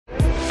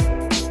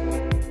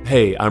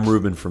Hey, I'm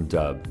Ruben from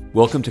Dub.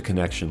 Welcome to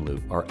Connection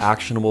Loop, our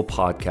actionable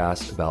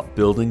podcast about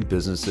building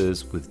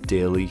businesses with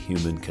daily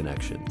human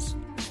connections.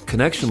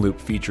 Connection Loop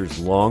features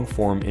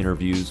long-form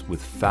interviews with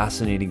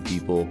fascinating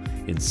people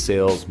in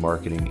sales,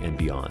 marketing, and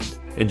beyond.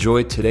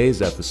 Enjoy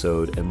today's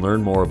episode and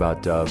learn more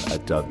about Dub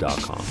at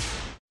dub.com.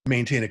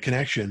 Maintain a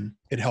connection,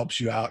 it helps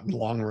you out in the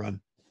long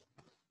run.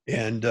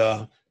 And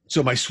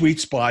so my sweet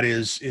spot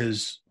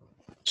is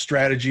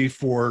strategy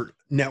for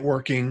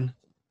networking,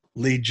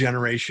 lead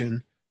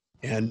generation,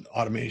 and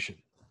automation.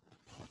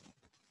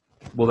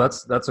 Well,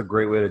 that's a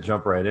great way to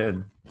jump right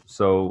in.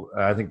 So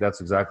I think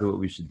that's exactly what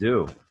we should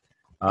do.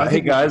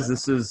 Hey guys,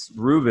 this is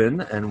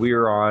Ruben, and we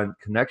are on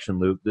Connection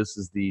Loop. This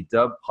is the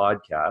Dub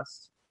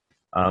podcast.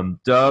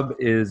 Dub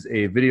is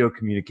a video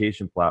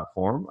communication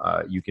platform.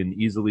 You can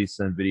easily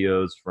send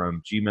videos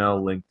from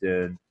Gmail,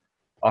 LinkedIn,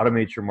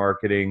 automate your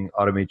marketing,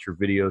 automate your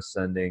video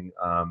sending.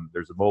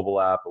 There's a mobile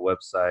app, a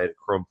website, a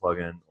Chrome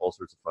plugin, all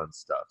sorts of fun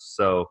stuff.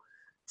 So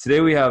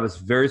today we have a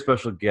very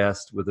special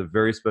guest with a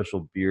very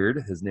special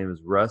beard. His name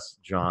is Russ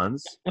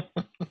Johns.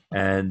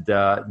 And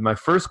my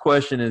first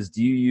question is,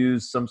 do you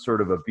use some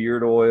sort of a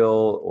beard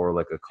oil or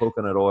like a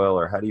coconut oil,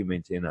 or how do you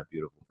maintain that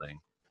beautiful thing?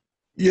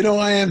 You know,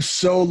 I am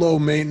so low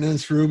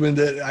maintenance, Ruben,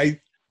 that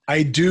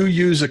I do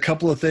use a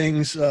couple of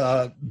things.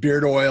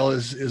 Beard oil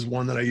is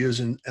one that I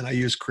use, and I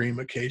use cream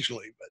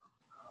occasionally, but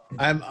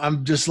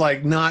I'm just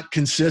like not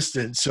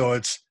consistent. So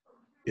it's,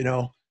 you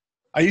know,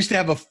 I used to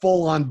have a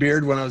full-on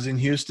beard when I was in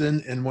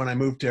Houston, and when I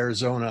moved to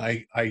Arizona,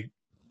 I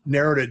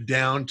narrowed it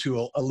down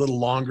to a little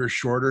longer,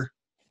 shorter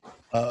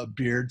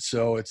beard,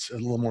 so it's a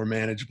little more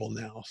manageable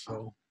now.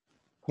 So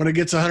when it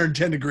gets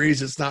 110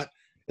 degrees, it's not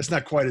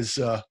quite as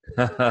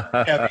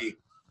heavy.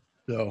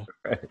 So,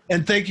 right.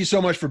 And thank you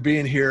so much for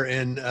being here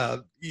and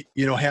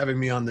having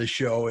me on this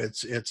show.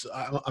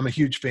 I'm a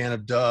huge fan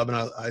of Dub, and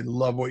I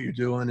love what you're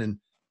doing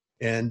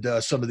and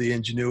some of the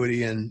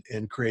ingenuity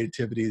and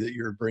creativity that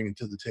you're bringing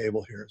to the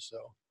table here. So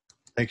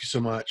thank you so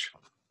much.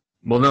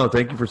 Well, no,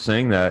 thank you for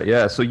saying that.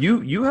 Yeah. So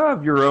you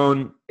have your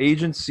own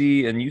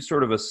agency and you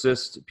sort of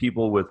assist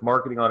people with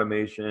marketing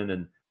automation,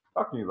 and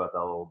talk to me about that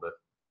a little bit.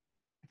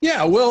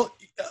 Yeah. Well,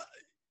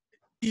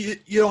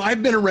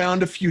 I've been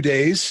around a few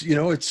days,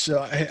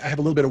 I have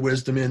a little bit of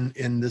wisdom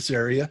in this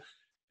area.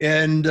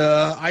 And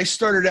I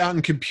started out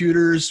in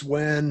computers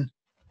when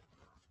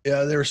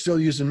they were still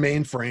using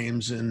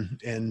mainframes,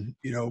 and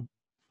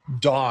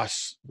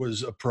DOS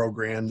was a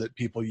program that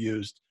people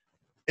used.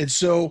 And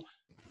so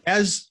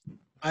as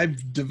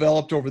I've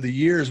developed over the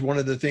years, one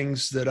of the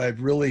things that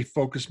I've really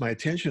focused my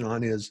attention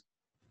on is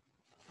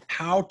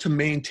how to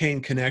maintain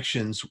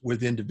connections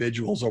with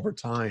individuals over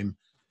time,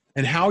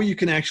 and how you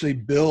can actually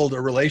build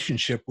a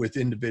relationship with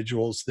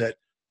individuals that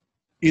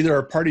either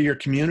are part of your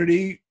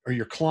community or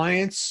your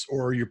clients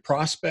or your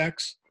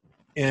prospects.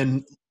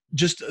 And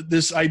just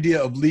this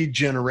idea of lead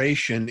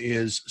generation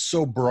is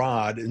so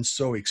broad and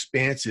so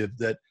expansive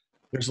that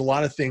there's a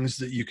lot of things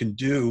that you can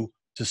do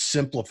to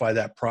simplify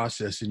that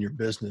process in your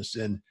business.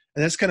 And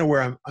that's kind of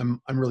where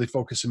I'm really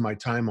focusing my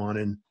time on.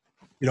 And,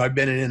 I've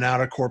been in and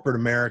out of corporate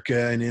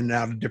America and in and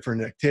out of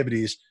different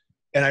activities.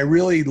 And I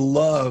really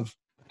love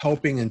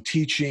helping and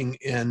teaching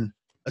and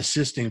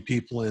assisting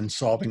people in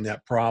solving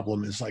that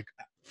problem. Is like,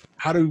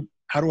 how do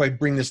I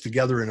bring this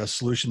together in a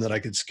solution that I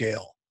could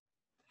scale?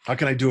 How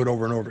can I do it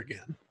over and over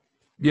again?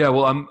 Yeah,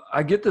 well,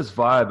 I get this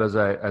vibe as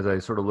I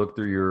sort of look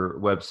through your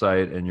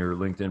website and your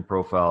LinkedIn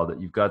profile that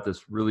you've got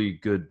this really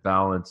good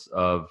balance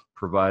of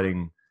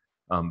providing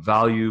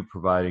value,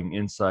 providing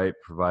insight,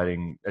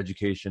 providing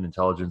education,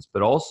 intelligence,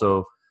 but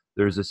also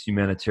there's this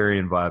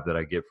humanitarian vibe that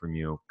I get from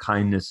you.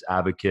 Kindness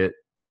advocate,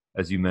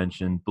 as you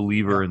mentioned,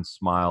 believer in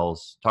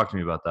smiles. Talk to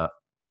me about that.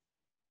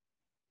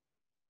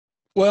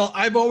 Well,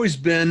 I've always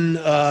been,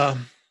 I've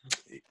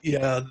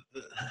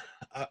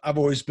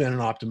always been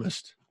an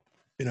optimist.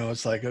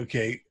 It's like,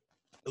 okay,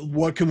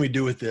 what can we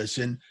do with this?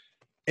 And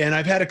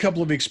I've had a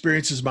couple of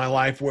experiences in my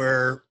life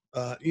where,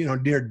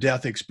 near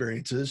death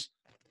experiences.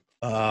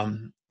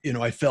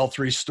 I fell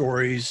 3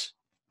 stories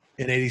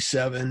in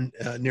 87,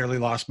 nearly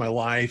lost my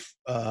life,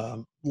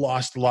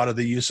 lost a lot of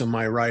the use of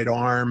my right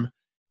arm,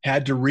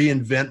 had to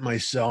reinvent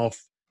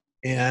myself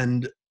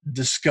and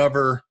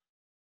discover,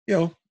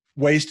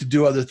 ways to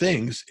do other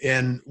things.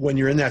 And when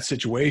you're in that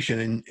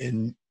situation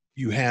and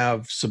you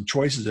have some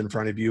choices in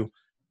front of you,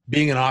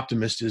 being an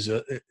optimist is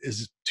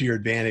to your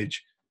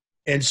advantage.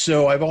 And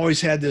so I've always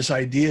had this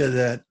idea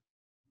that,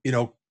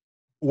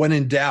 when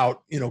in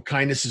doubt,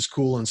 kindness is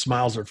cool and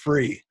smiles are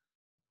free.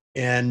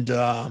 And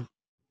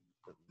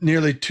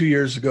nearly 2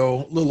 years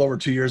ago, a little over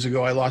 2 years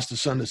ago, I lost a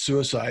son to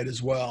suicide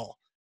as well.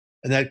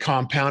 And that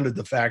compounded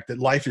the fact that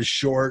life is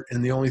short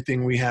and the only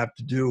thing we have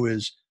to do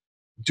is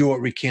do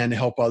what we can to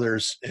help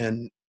others.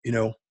 And,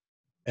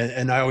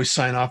 and I always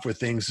sign off with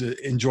things,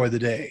 enjoy the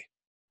day,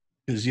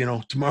 because,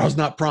 tomorrow's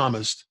not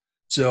promised.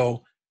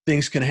 So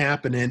things can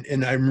happen.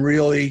 And I'm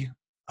really,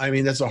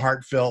 that's a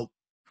heartfelt,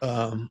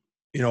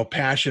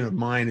 passion of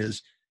mine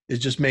is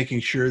just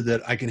making sure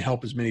that I can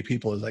help as many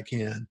people as I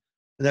can.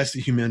 And that's the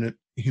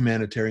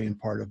humanitarian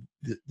part of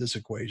this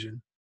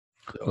equation.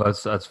 So, Well,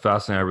 that's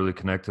fascinating. I really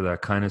connect to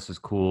that. Kindness is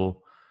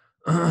cool.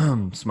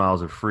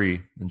 Smiles are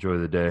free. Enjoy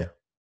the yeah. day.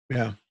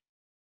 Yeah.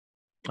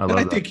 I And I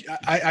love that. think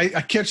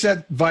I catch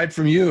that vibe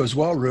from you as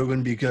well,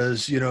 Ruben,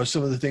 because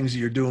some of the things that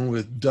you're doing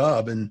with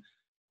Dub and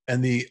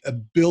the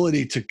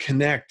ability to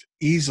connect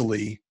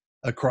easily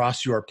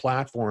across your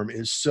platform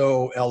is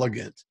so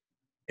elegant.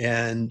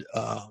 And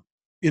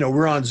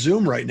we're on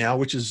Zoom right now,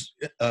 which is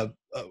a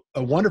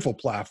wonderful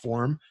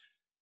platform.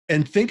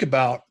 And think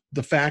about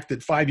the fact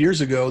that 5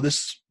 years ago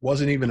this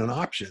wasn't even an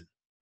option.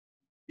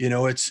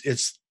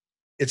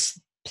 It's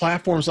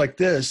platforms like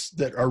this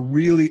that are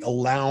really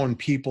allowing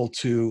people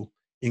to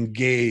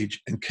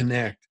engage and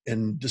connect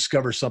and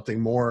discover something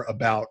more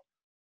about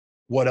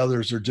what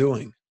others are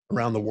doing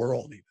around the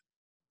world.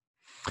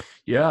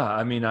 Yeah,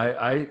 I mean,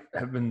 I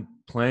have been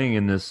playing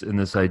in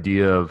this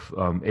idea of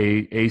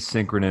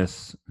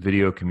asynchronous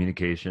video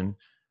communication,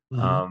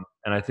 Mm-hmm.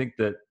 and I think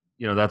that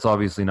that's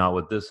obviously not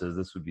what this is.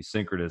 This would be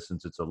synchronous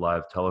since it's a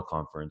live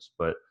teleconference.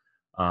 But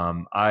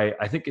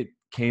I think it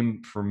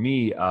came for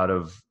me out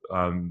of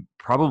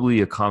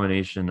probably a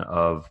combination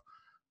of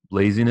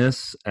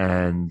laziness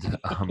and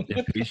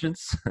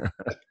impatience.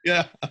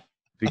 Yeah.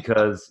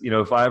 Because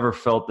if I ever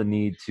felt the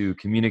need to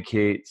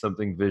communicate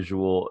something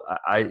visual,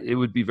 it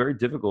would be very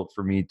difficult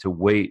for me to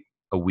wait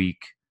a week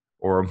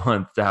or a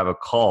month to have a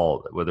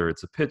call, whether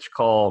it's a pitch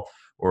call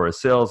or a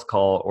sales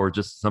call or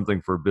just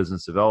something for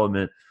business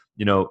development.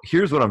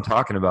 Here's what I'm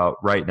talking about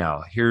right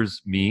now.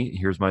 Here's me.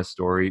 Here's my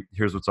story.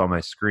 Here's what's on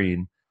my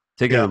screen.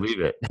 Take it or Yeah.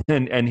 leave it.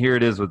 And here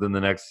it is within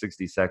the next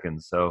 60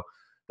 seconds. So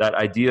that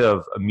idea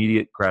of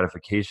immediate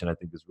gratification, I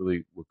think, is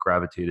really what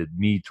gravitated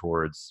me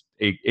towards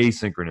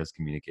asynchronous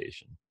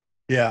communication.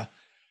 Yeah.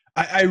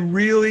 I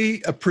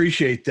really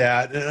appreciate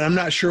that. And I'm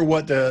not sure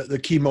what the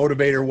key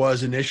motivator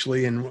was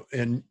initially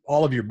in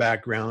all of your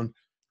background.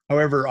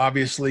 However,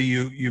 obviously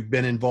you've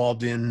been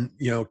involved in,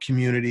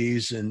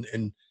 communities and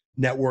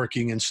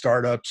networking and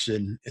startups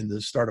and in the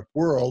startup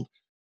world.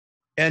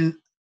 And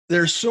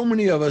there's so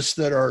many of us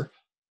that are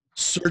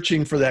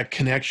searching for that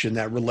connection,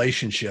 that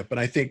relationship. And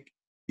I think,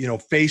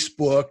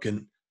 Facebook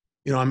and,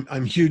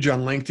 I'm huge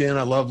on LinkedIn.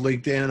 I love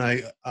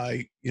LinkedIn.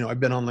 I've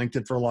been on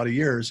LinkedIn for a lot of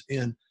years.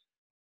 And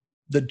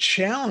the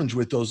challenge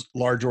with those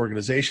large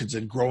organizations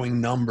and growing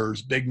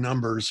numbers, big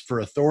numbers for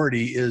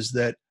authority is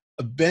that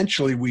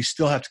eventually we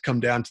still have to come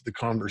down to the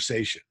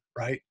conversation,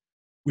 right?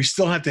 We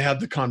still have to have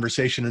the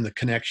conversation and the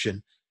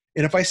connection.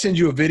 And if I send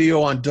you a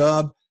video on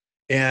Dub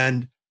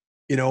and,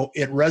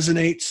 it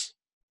resonates,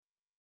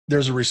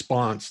 there's a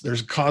response,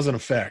 there's a cause and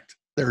effect,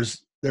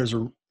 there's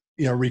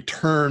a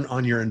return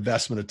on your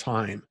investment of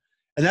time.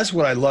 And that's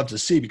what I love to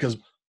see because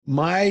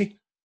my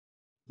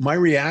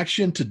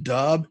reaction to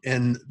Dub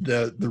and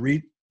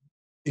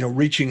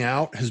reaching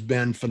out has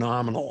been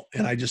phenomenal.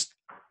 And I just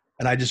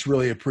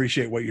really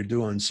appreciate what you're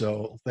doing.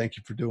 So thank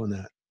you for doing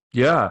that.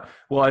 Yeah.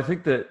 Well, I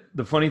think that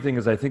the funny thing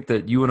is, I think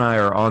that you and I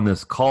are on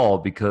this call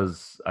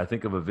because I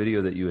think of a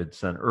video that you had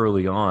sent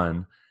early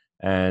on.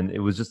 And it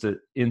was just an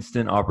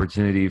instant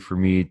opportunity for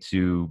me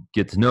to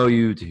get to know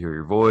you, to hear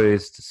your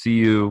voice, to see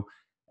you.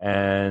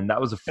 And that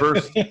was the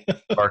first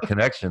of our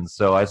connection.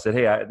 So I said,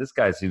 hey, this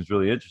guy seems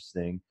really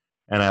interesting.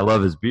 And I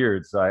love his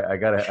beard. So I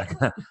gotta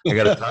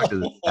talk to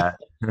this cat.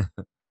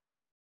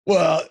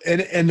 Well,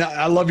 and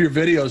I love your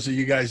videos that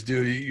you guys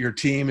do. Your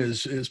team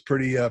is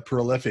pretty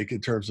prolific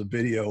in terms of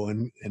video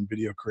and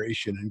video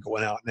creation and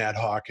going out and ad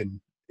hoc and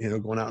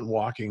going out and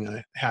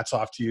walking. Hats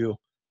off to you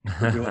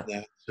for doing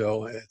that.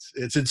 So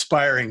it's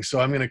inspiring. So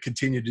I'm going to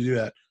continue to do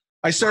that.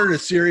 I started a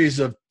series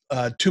of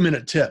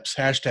 2-minute tips,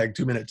 hashtag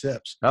 2-minute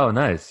tips. Oh,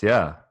 nice.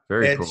 Yeah.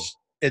 Very cool.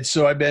 And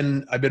so I've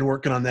been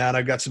working on that.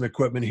 I've got some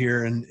equipment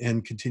here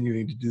and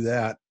continuing to do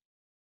that.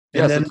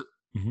 Yeah. And then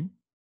Mhm.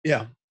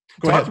 yeah,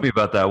 go Talk ahead. to me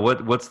about that.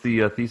 What's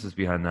the thesis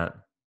behind that?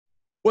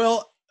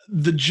 Well,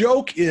 the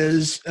joke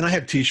is, and I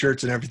have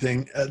T-shirts and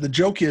everything. The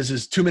joke is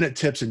 2-minute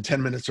tips in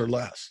 10 minutes or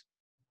less.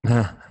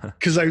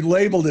 Because I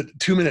labeled it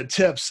 2-minute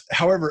tips.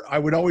 However, I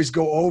would always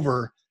go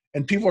over,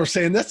 and people are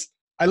saying this.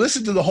 I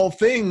listened to the whole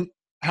thing.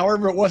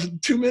 However, it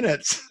wasn't 2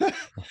 minutes,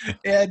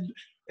 and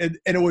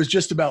it was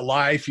just about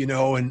life,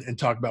 and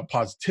talk about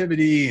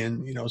positivity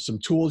and some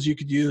tools you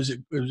could use. It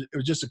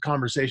was just a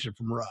conversation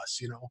from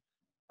Russ,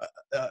 uh,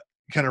 uh,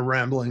 kind of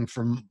rambling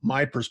from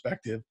my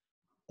perspective,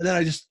 and then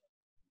I just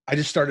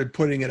started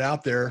putting it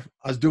out there.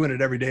 I was doing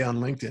it every day on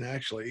LinkedIn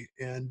actually,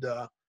 and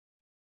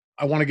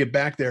I want to get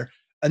back there.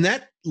 And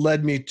that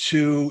led me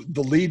to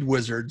the Lead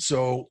Wizard.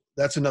 So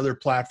that's another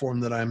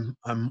platform that I'm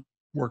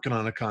working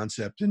on a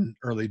concept in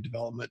early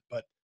development.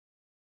 But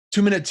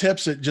 2-minute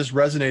tips, it just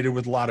resonated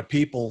with a lot of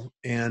people,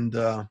 and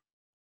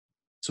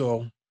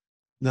so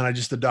then I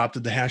just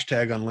adopted the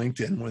hashtag on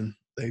LinkedIn when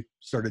they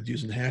started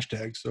using the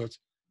hashtag. So it's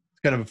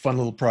kind of a fun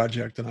little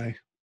project, and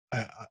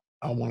I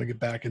want to get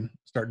back and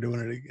start doing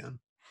it again.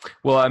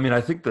 Well, I mean,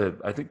 I think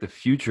the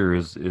future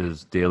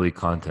is daily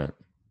content.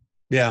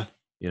 Yeah.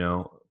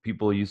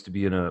 People used to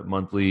be in a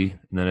monthly,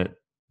 and then it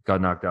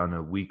got knocked down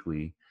to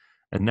weekly.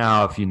 And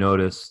now, if you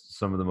notice,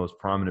 some of the most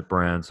prominent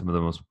brands, some of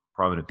the most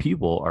prominent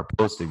people are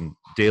posting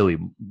daily,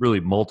 really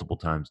multiple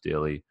times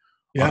daily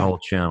on all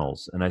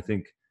channels. And I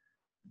think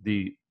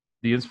the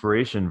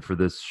inspiration for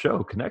this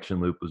show, Connection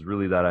Loop, was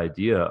really that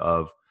idea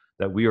of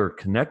that we are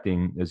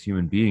connecting as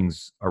human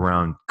beings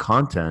around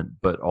content,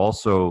 but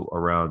also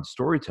around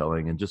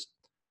storytelling and just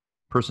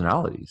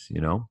personalities, you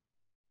know?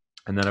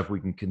 And then if we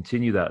can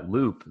continue that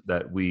loop,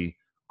 that we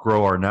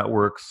grow our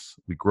networks,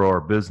 we grow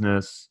our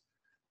business,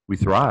 we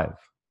thrive.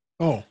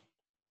 Oh,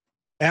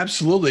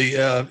 absolutely.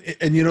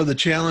 And you know, the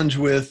challenge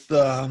with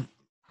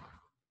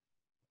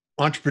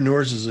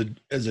entrepreneurs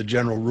as a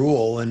general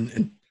rule,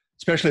 and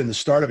especially in the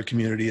startup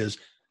community, is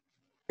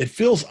it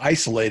feels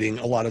isolating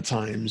a lot of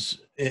times.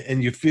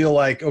 And you feel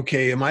like,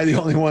 okay, am I the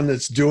only one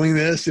that's doing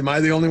this? Am I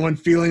the only one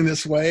feeling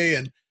this way?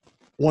 And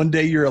one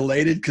day you're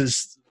elated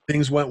because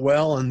things went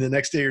well, and the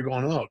next day you're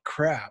going, oh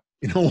crap,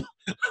 you know,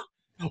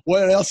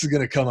 what else is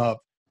going to come up?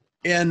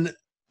 And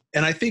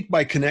I think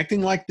by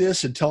connecting like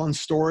this and telling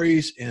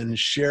stories and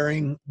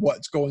sharing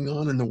what's going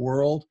on in the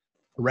world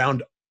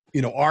around,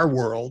 you know, our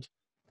world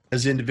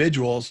as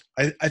individuals,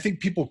 I think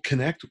people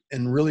connect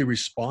and really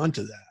respond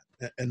to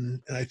that.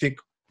 And I think,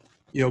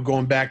 you know,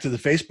 going back to the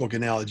Facebook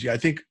analogy, I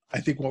think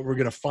what we're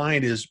going to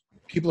find is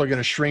people are going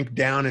to shrink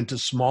down into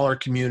smaller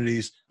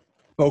communities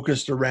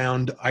focused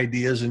around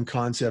ideas and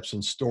concepts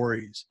and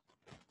stories.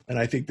 And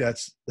I think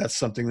that's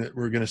something that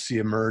we're going to see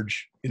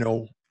emerge, you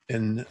know,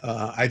 and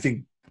I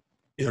think,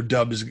 you know,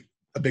 Dubb is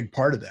a big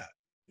part of that.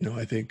 You know,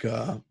 I think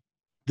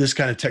this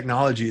kind of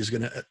technology is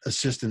going to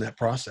assist in that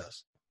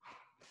process.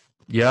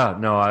 Yeah,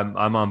 no,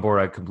 I'm on board.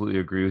 I completely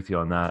agree with you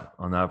on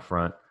that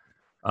front.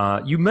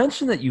 You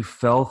mentioned that you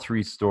fell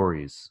 3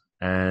 stories,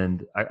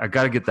 and I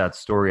got to get that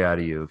story out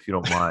of you if you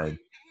don't mind.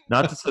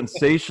 Not to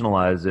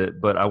sensationalize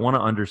it, but I want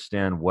to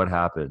understand what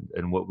happened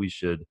and what we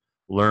should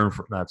learn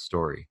from that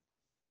story.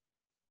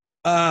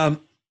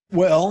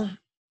 Well,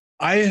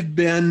 I had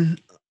been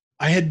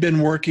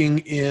working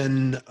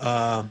in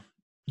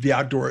the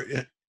outdoor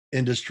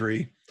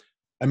industry.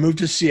 I moved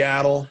to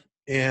Seattle,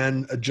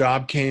 and a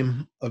job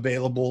came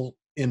available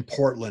in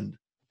Portland.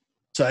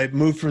 So I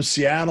moved from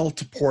Seattle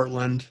to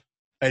Portland.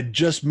 I had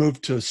just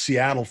moved to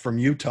Seattle from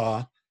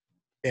Utah,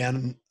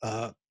 and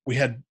we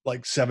had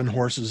like 7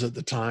 horses at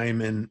the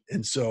time,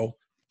 and so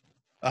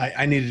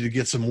I needed to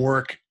get some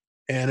work.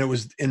 And it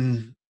was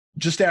in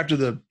just after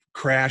the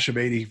crash of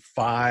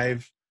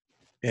 '85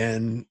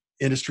 and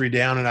industry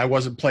down, and I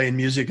wasn't playing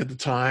music at the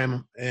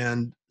time,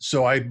 and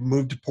so I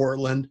moved to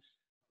Portland.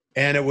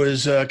 And it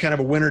was kind of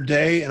a winter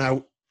day,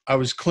 and I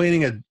was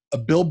cleaning a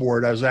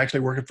billboard. I was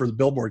actually working for the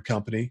billboard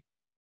company,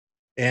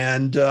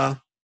 and I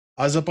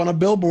was up on a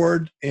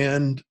billboard,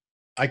 and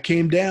I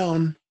came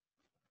down,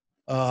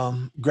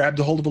 grabbed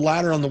a hold of a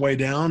ladder on the way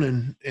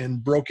down,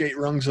 and broke 8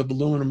 rungs of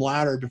aluminum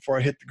ladder before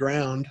I hit the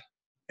ground.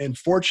 And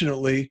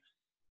fortunately,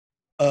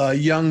 a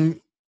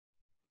young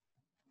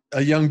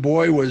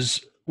boy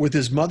was with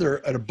his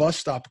mother at a bus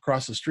stop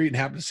across the street and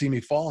happened to see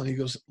me fall. And he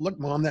goes, "Look,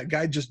 Mom, that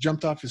guy just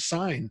jumped off his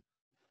sign."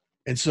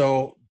 And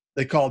so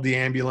they called the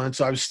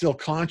ambulance. I was still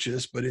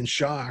conscious, but in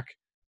shock.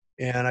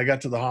 And I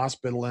got to the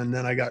hospital, and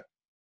then I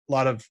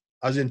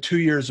was in 2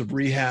 years of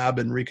rehab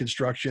and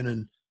reconstruction,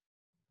 and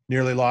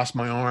nearly lost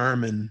my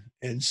arm.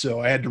 And so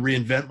I had to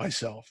reinvent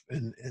myself.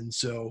 And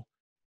so,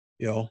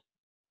 you know,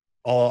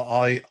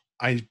 I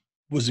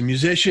was a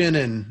musician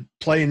and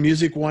playing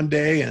music one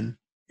day, and,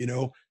 you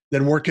know,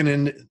 then working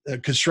in the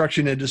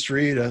construction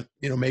industry to,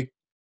 you know,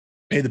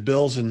 pay the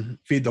bills and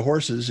feed the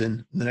horses.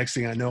 And the next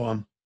thing I know,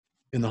 I'm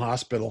in the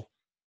hospital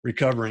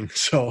recovering.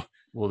 So,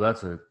 well,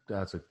 that's a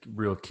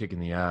real kick in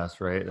the ass,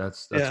 right?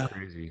 That's yeah.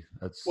 Crazy.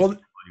 That's well,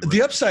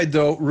 the upside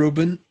though,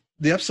 Ruben,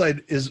 the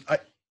upside is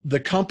the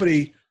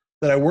company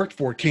that I worked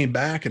for came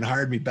back and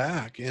hired me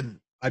back,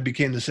 and I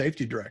became the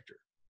safety director.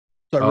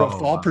 So I wrote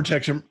fall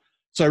protection.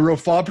 So I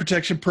wrote fall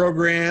protection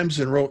programs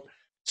and wrote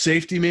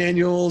safety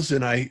manuals,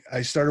 and I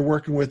started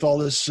working with all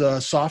this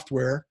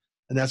software,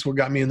 and that's what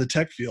got me in the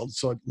tech field.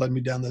 So it led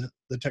me down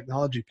the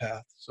technology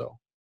path. So.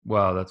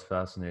 Wow, that's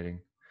fascinating.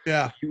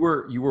 Yeah. You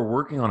were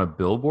working on a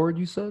billboard,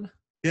 you said?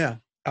 Yeah,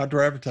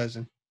 outdoor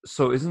advertising.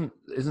 So isn't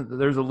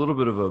there's a little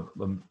bit of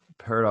a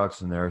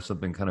paradox in there,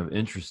 something kind of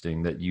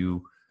interesting, that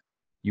you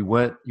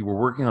were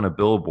working on a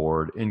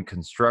billboard in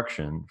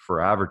construction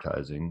for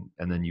advertising,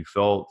 and then you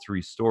fell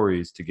 3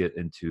 stories to get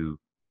into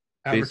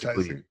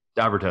basically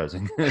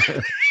advertising.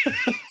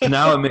 So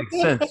now it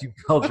makes sense. You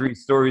fell 3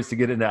 stories to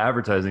get into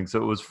advertising.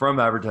 So it was from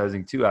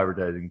advertising to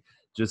advertising.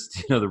 Just,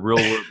 you know, the real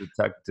world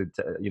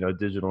you know,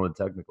 digital and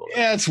technical.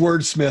 Yeah, it's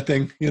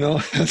wordsmithing, you know.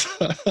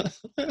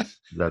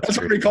 That's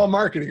what we call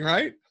marketing,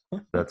 right?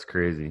 That's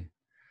crazy.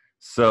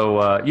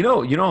 So you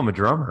know I'm a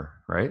drummer,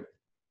 right?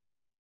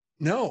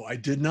 No, I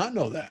did not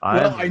know that.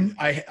 Well,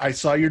 I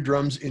saw your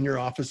drums in your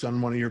office on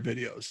one of your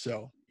videos.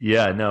 So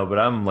yeah, no, but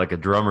I'm like a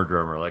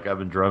drummer. Like I've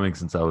been drumming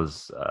since I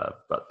was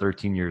about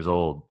 13 years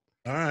old.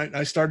 All right,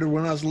 I started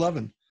when I was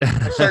 11.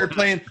 I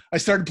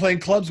started playing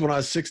clubs when I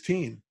was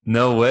 16.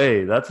 No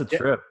way. That's a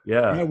trip.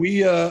 Yeah.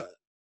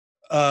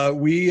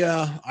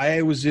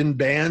 I was in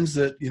bands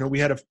that, you know, we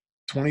had a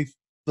 20,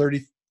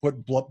 30,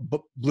 put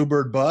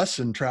Bluebird bus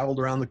and traveled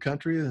around the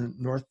country and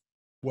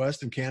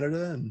Northwest and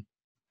Canada and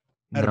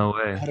No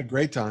way. had a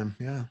great time.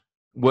 Yeah.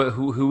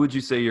 Who would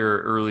you say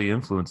your early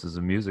influences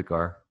in music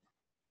are?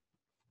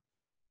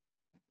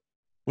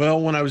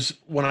 Well,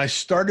 when I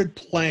started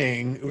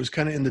playing, it was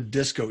kind of in the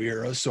disco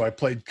era, so I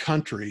played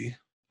country,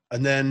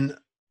 and then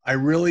I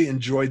really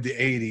enjoyed the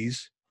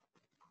 '80s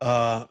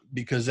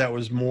because that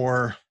was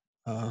more.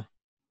 I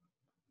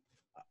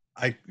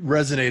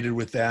resonated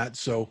with that.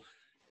 So,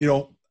 you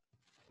know,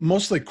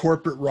 mostly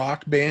corporate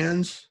rock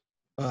bands.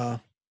 Uh,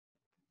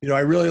 I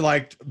really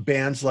liked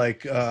bands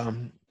like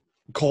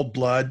Cold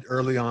Blood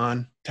early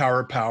on,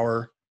 Tower of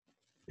Power,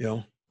 you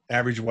know,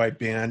 Average White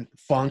Band,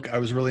 funk. I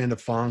was really into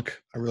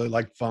funk. I really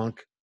liked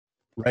funk,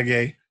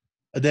 reggae.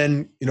 And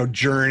then,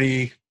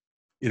 Journey,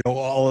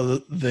 all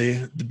of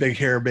the big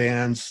hair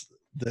bands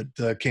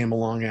that came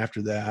along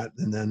after that.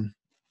 And then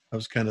I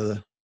was kind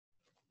of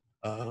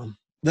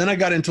then I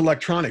got into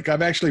electronic.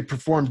 I've actually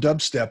performed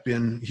dubstep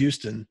in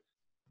Houston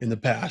in the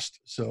past.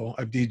 So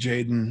I've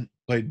DJ'd and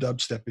played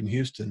dubstep in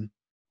Houston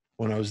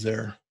when I was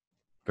there.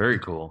 Very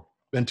cool.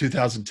 In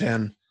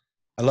 2010.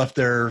 I left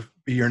there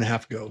a year and a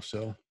half ago.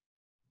 So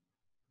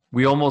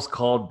we almost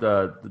called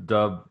the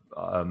dub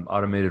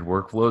automated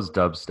workflows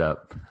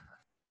dubstep.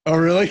 Oh,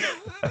 really?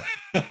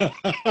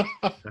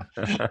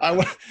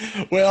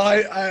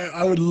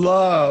 I would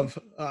love.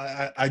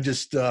 I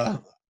just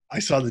I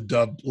saw the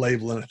dub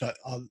label and I thought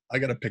I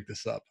got to pick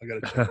this up. I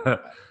got to check it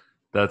out.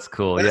 That's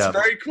cool. That's yeah,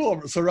 very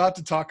cool. So we'll have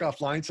to talk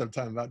offline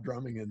sometime about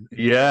drumming and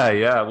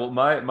yeah. Well,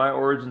 my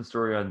origin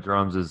story on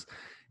drums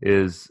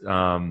is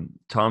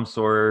Tom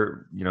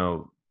Sawyer.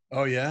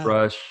 Oh yeah,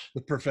 Rush,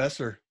 the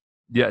Professor.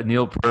 Yeah,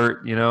 Neil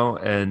Peart.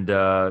 And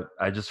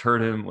I just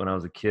heard him when I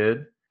was a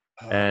kid.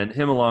 And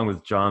him along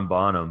with John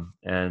Bonham,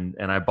 and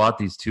I bought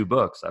these two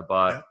books. I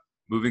bought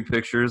Moving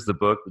Pictures, the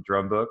book, the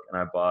drum book,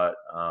 and I bought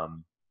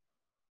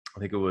I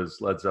think it was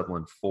Led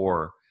Zeppelin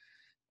 4.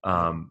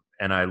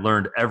 And I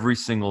learned every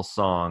single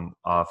song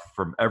off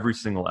from every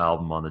single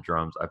album on the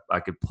drums. I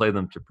could play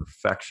them to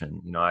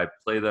perfection. I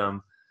play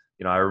them.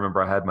 I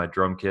remember I had my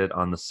drum kit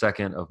on the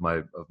second of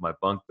my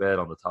bunk bed,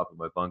 on the top of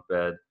my bunk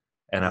bed,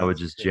 and I would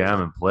just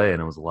jam and play,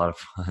 and it was a lot of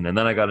fun. And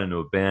then I got into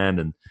a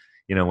band and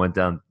went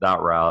down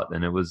that route,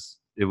 and it was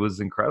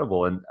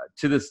incredible. And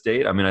to this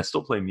date, I mean, I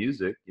still play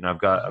music.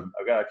 I've got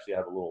actually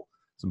have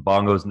some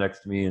bongos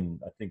next to me, and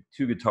I think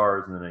 2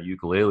 guitars and then a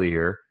ukulele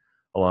here,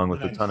 along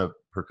with a ton of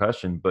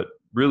percussion. But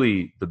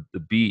really, the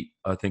beat,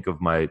 I think,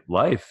 of my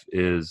life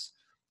is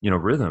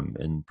rhythm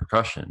and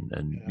percussion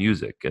and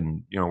music,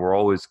 and we're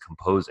always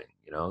composing.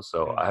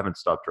 So I haven't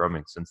stopped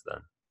drumming since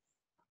then.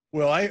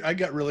 Well, I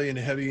got really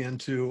heavy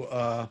into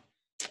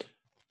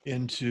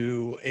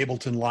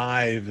Ableton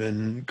Live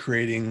and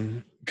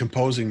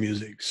composing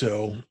music.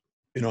 So,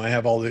 I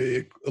have all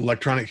the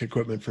electronic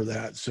equipment for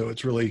that. So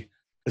it's really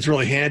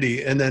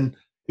handy. And then,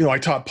 I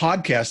taught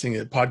podcasting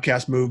at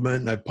Podcast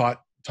Movement, and I've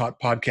taught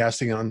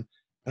podcasting and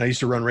I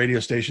used to run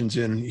radio stations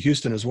in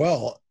Houston as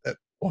well at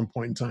one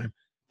point in time.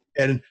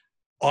 And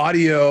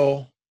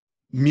audio,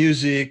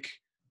 music,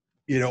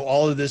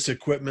 all of this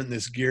equipment,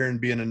 this gear, and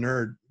being a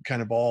nerd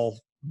kind of all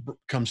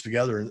comes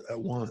together at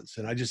once.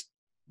 And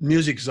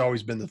music has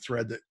always been the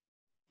thread that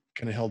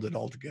kind of held it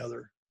all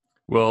together.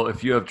 Well,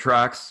 if you have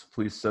tracks,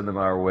 please send them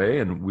our way,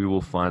 and we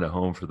will find a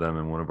home for them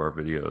in one of our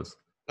videos.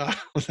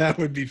 That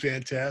would be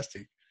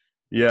fantastic.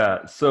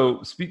 Yeah.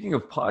 So speaking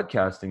of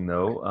podcasting,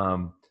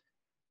 though,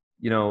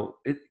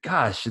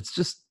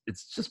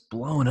 it's just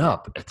blown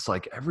up. It's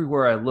like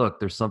everywhere I look,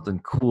 there's something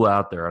cool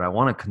out there, and I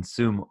want to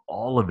consume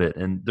all of it.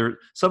 And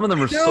some of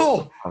them are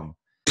so long.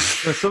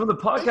 Some of the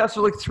podcasts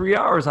are like 3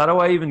 hours. How do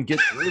I even get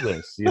through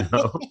this?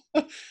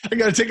 I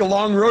got to take a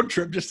long road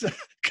trip just to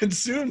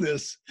consume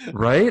this.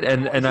 Right.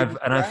 And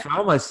I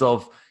found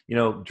myself,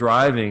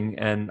 driving,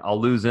 and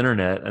I'll lose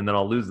internet, and then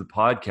I'll lose the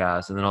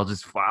podcast, and then I'll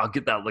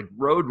get that like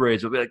road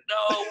rage. I'll be like,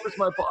 no, where's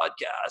my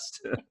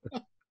podcast?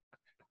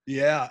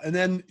 Yeah. And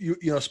then,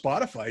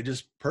 Spotify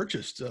just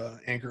purchased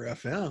Anchor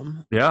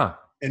FM. Yeah.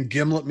 And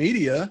Gimlet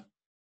Media,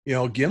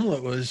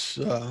 Gimlet was,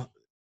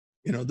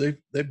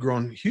 they've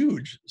grown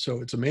huge.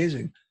 So it's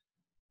amazing.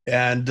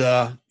 And,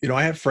 I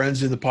have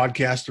friends in the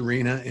podcast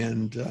arena,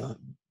 and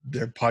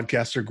their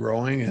podcasts are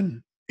growing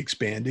and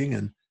expanding,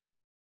 and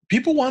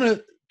people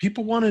wanted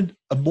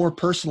a more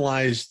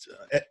personalized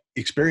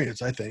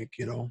experience. I think,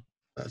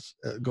 that's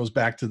goes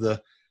back to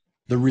the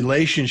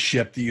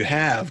relationship that you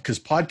have, because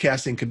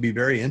podcasting can be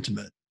very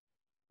intimate,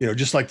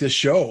 just like this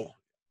show.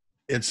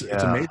 It's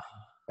amazing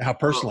how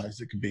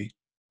personalized it can be.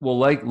 Well,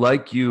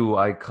 like you,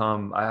 I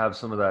have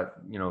some of that,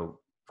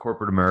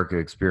 corporate America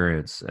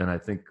experience. And I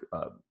think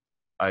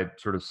I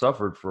sort of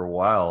suffered for a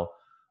while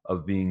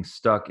of being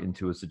stuck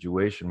into a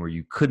situation where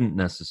you couldn't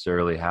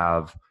necessarily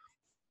have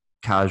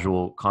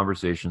casual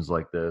conversations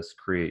like this,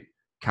 create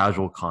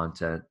casual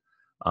content,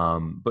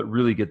 but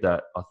really get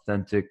that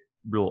authentic,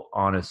 real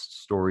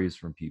honest stories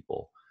from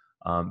people.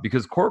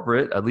 Because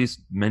corporate, at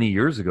least many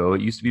years ago,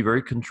 it used to be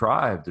very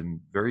contrived and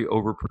very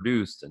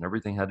overproduced, and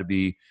everything had to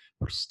be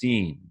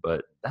pristine.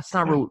 But that's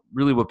not Yeah.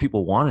 really what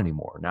people want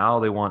anymore. Now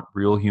they want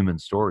real human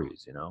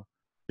stories.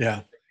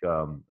 Yeah.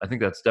 I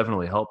think that's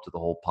definitely helped to the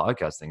whole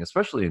podcast thing,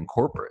 especially in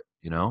corporate.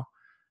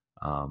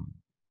 Um,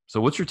 so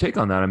what's your take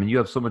on that? I mean, you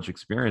have so much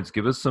experience.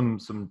 Give us some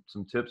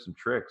tips, some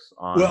tricks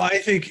on. Well, I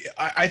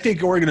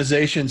think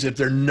organizations, if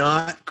they're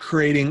not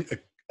creating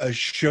a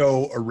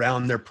show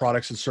around their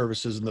products and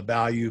services and the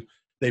value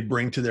they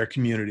bring to their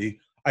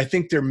community, I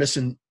think they're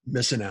missing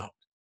out.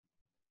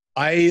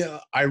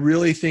 I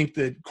really think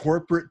that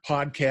corporate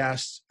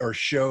podcasts or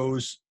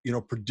shows,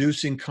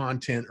 producing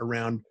content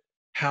around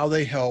how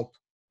they help,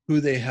 who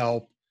they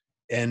help,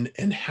 and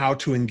how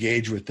to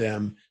engage with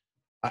them.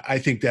 I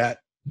think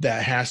that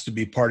has to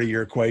be part of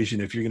your equation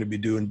if you're going to be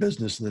doing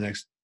business in the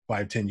next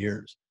 5-10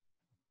 years.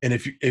 And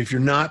if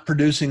you're not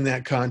producing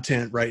that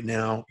content right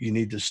now, you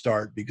need to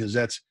start, because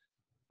that's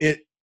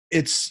it.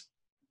 It's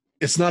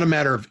not a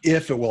matter of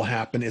if it will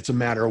happen; it's a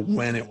matter of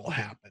when it will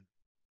happen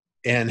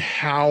and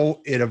how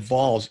it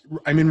evolves.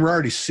 I mean, we're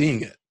already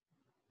seeing it.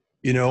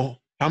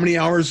 How many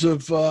hours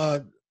of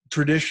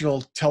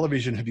traditional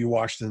television have you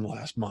watched in the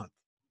last month?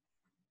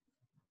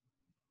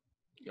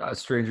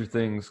 Stranger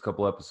Things,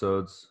 couple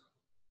episodes.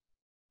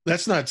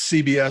 That's not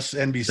CBS,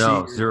 NBC.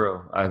 No,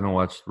 zero. I haven't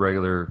watched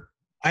regular.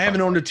 I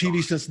haven't owned a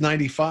TV since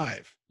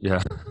 '95.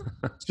 Yeah.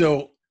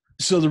 So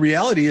the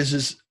reality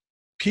is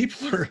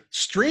people are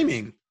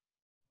streaming,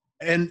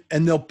 and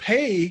they'll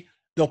pay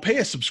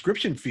a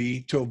subscription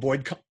fee to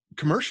avoid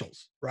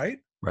commercials, right?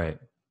 Right.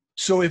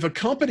 So if a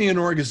company and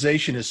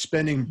organization is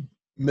spending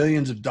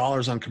millions of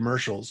dollars on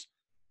commercials,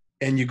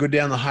 and you go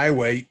down the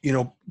highway,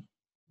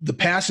 the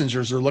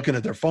passengers are looking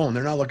at their phone.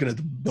 They're not looking at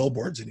the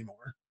billboards anymore.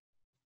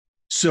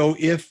 So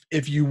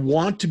if you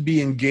want to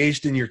be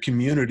engaged in your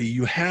community,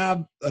 you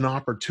have an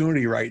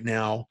opportunity right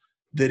now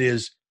that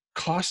is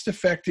cost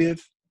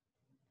effective,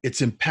 it's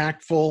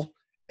impactful,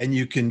 and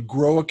you can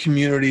grow a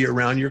community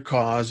around your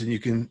cause, and you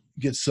can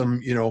get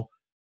some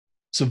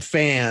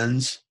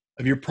fans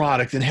of your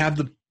product and have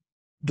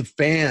the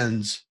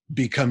fans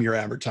become your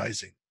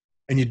advertising.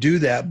 And you do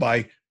that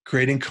by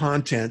creating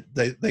content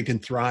that they can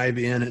thrive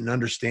in and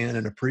understand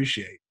and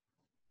appreciate.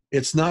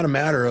 It's not a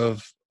matter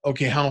of,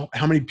 okay, how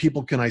many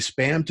people can I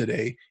spam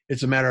today?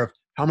 It's a matter of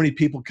how many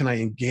people can I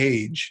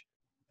engage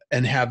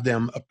and have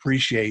them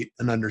appreciate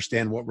and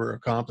understand what we're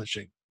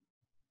accomplishing.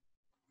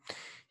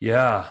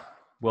 Yeah,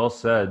 well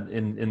said.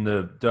 In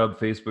the Dub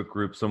Facebook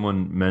group,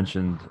 someone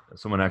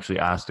actually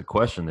asked a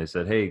question. They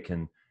said, "Hey,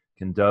 can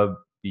Dub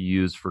be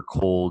used for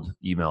cold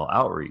email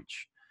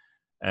outreach?"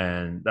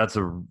 And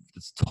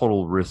it's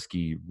total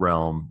risky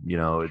realm.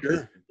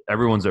 Sure.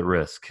 Everyone's at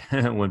risk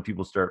when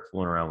people start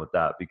fooling around with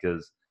that,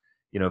 because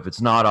if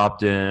it's not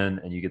opt-in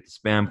and you get the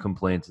spam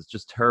complaints, it's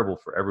just terrible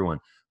for everyone.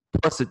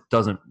 Plus, it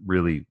doesn't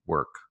really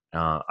work.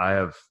 I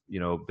have,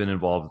 been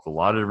involved with a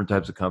lot of different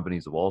types of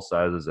companies of all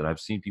sizes, and I've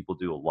seen people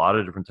do a lot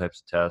of different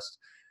types of tests,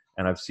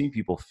 and I've seen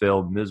people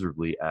fail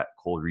miserably at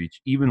cold reach,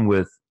 even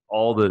with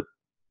all the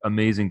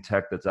amazing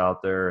tech that's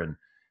out there and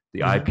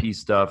the IP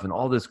stuff and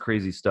all this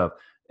crazy stuff.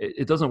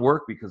 It doesn't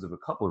work because of a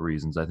couple of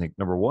reasons. I think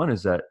number one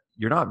is that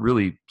you're not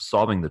really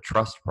solving the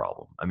trust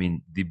problem. I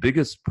mean, the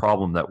biggest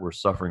problem that we're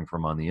suffering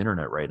from on the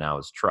internet right now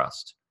is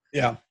trust.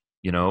 Yeah.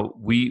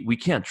 We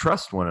can't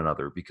trust one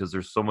another because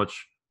there's so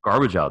much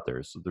garbage out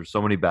there. So there's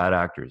so many bad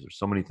actors. There's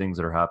so many things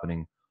that are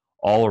happening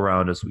all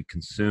around us. We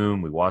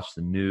consume, we watch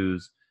the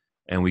news,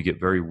 and we get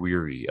very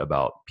weary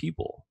about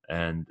people.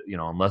 And,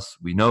 unless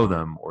we know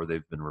them or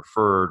they've been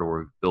referred or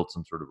we've built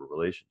some sort of a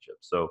relationship.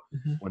 So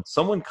when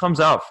someone comes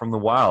out from the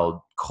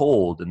wild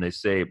cold and they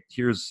say,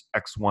 here's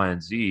X, Y,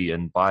 and Z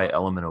and buy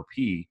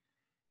LMNOP,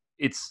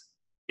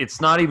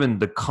 it's not even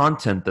the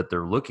content that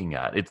they're looking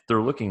at.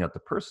 They're looking at the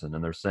person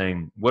and they're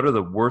saying, what are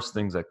the worst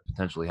things that could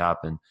potentially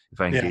happen if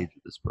I engage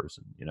with this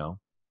person,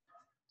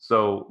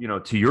 So,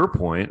 to your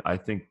point, I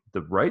think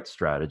the right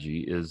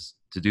strategy is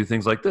to do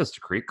things like this,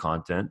 to create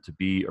content, to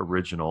be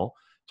original,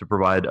 to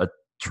provide a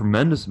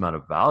tremendous amount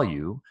of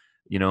value,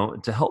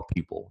 to help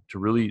people, to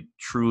really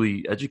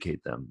truly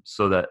educate them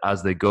so that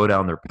as they go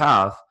down their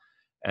path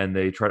and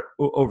they try to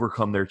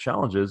overcome their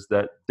challenges,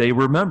 that they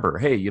remember,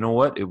 hey, you know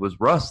what? It was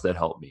Russ that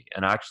helped me.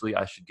 And actually,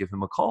 I should give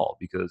him a call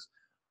because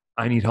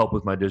I need help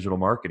with my digital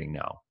marketing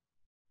now.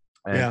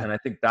 And I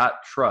think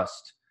that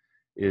trust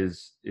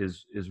is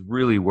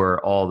really where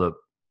all the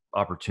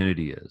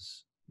opportunity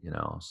is,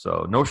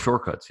 so no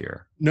shortcuts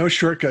here. No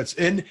shortcuts.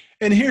 And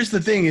here's the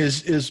thing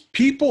is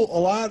people,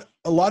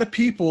 a lot of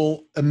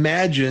people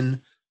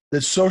imagine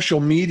that social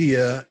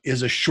media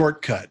is a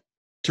shortcut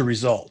to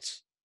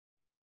results.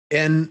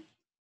 And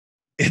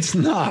it's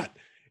not.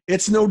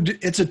 It's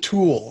a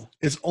tool.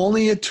 It's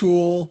only a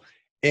tool,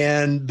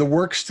 and the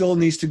work still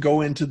needs to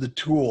go into the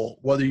tool.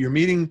 Whether you're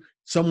meeting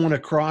someone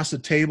across a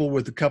table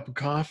with a cup of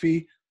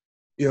coffee,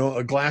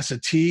 a glass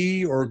of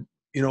tea, or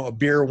a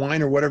beer or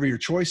wine or whatever your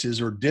choice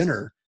is, or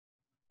dinner,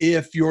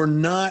 if you're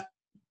not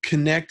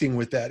connecting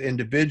with that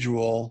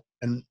individual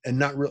and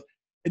not real,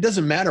 it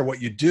doesn't matter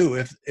what you do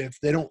if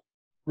they don't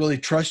really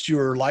trust you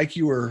or like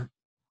you or,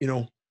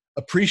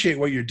 appreciate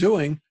what you're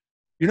doing,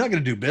 you're not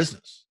going to do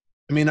business.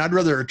 I mean, I'd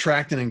rather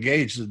attract and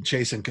engage than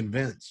chase and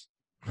convince.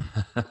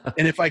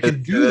 And if I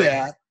can do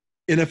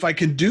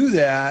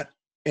that,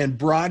 and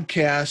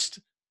broadcast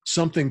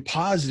something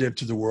positive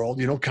to the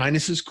world,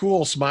 kindness is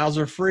cool, smiles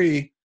are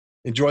free,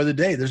 enjoy the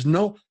day. There's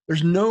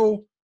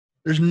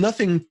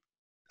nothing,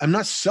 I'm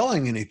not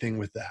selling anything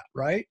with that,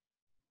 right?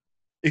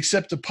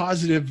 Except a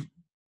positive.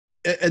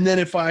 And then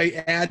if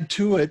I add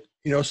to it,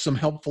 some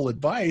helpful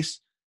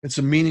advice and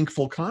some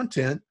meaningful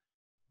content,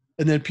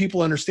 and then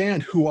people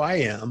understand who I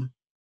am.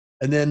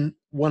 And then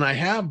when I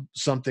have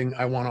something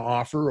I want to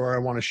offer or I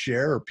want to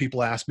share, or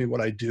people ask me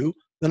what I do,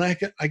 then I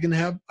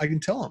can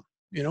tell them,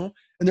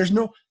 and there's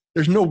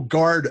no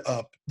guard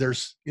up.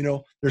 There's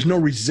no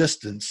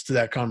resistance to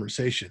that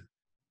conversation.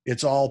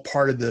 It's all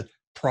part of the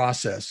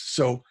process.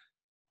 So,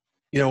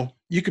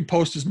 you can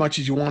post as much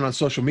as you want on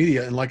social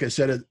media. And like I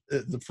said, at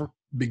the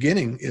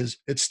beginning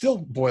it still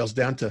boils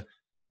down to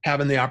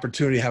having the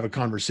opportunity to have a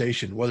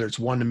conversation, whether it's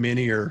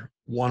one-to-many or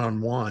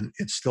one-on-one,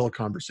 it's still a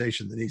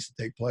conversation that needs to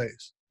take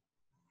place.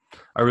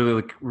 I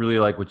really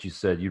like what you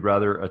said. You'd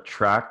rather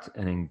attract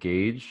and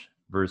engage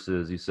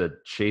versus, you said,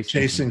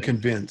 chase and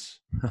convince.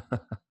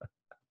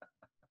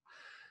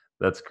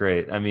 That's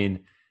great. I mean,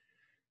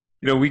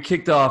 we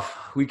kicked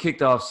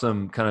off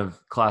some kind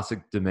of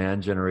classic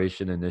demand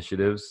generation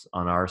initiatives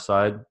on our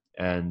side,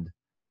 and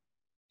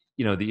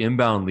the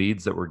inbound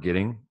leads that we're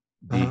getting,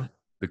 the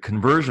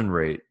conversion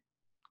rate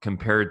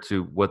compared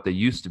to what they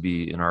used to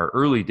be in our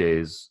early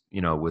days,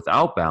 with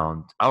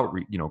outbound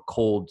outreach,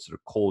 cold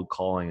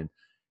calling and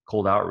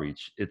cold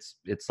outreach, it's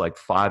like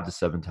 5 to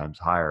 7 times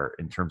higher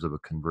in terms of a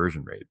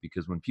conversion rate,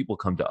 because when people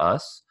come to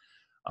us,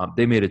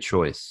 they made a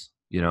choice.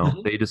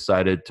 They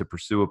decided to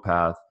pursue a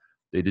path.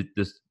 They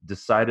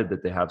decided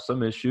that they have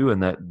some issue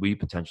and that we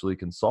potentially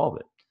can solve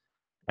it.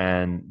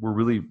 And we're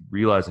really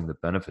realizing the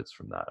benefits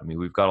from that. I mean,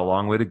 we've got a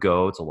long way to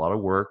go. It's a lot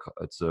of work.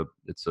 It's a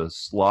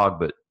slog,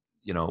 but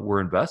we're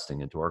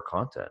investing into our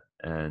content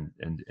and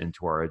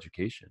into our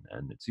education,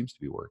 and it seems to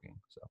be working.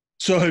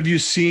 So have you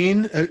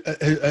seen,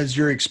 has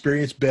your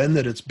experience been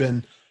that it's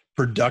been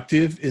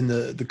productive in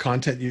the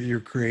content you're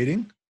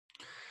creating?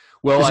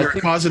 Well, is there a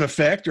cause and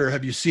effect, or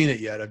have you seen it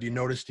yet? Have you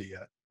noticed it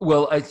yet?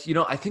 Well, I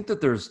think that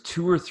there's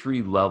 2 or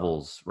 3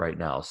 levels right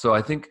now. So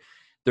I think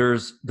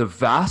there's the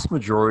vast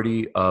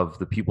majority of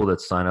the people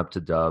that sign up to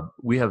Dubb,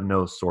 we have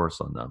no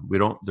source on them.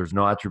 There's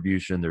no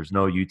attribution. There's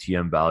no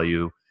UTM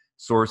value.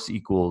 Source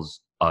equals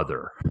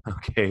other.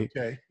 Okay.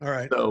 All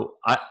right. So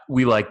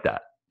we like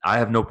that. I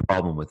have no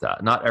problem with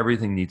that. Not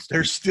everything needs to.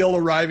 They're still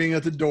arriving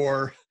at the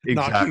door,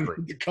 exactly.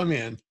 knocking to come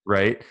in.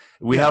 Right.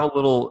 We have a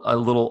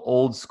little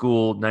old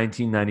school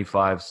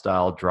 1995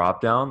 style drop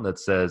down that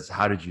says,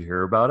 "How did you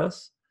hear about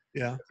us?"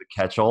 Yeah. It's a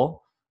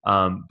catch-all.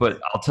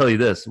 But I'll tell you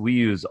this: we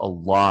use a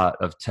lot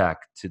of tech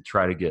to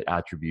try to get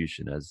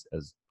attribution as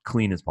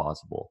clean as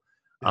possible.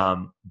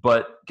 Yeah.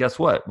 But guess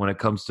what? When it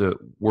comes to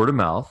word of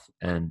mouth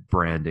and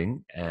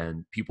branding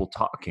and people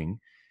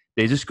talking,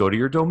 they just go to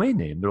your domain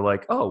name. They're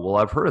like, "Oh, well,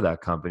 I've heard of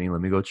that company. Let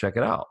me go check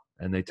it out."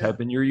 And they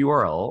type in your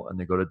URL and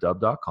they go to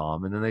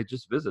dubb.com and then they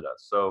just visit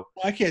us. So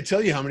I can't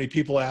tell you how many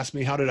people ask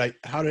me, how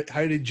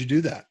did you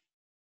do that?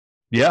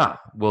 Yeah.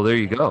 Well, there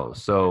you go.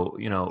 So,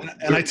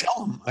 and I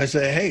tell them, I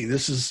say, "Hey,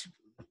 this is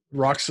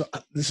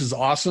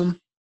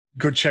awesome.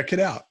 Go check it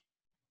out.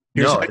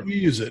 Here's how you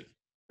use it."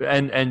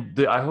 And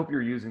I hope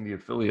you're using the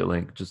affiliate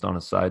link, just on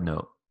a side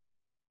note.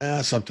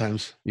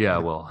 Sometimes. Yeah.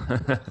 Well,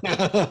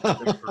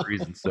 for a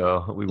reason.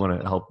 So we want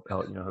to help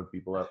hook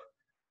people up.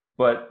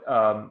 But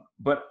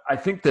I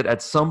think that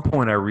at some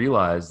point I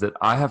realized that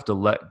I have to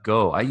let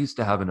go. I used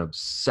to have an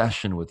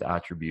obsession with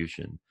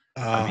attribution.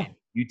 I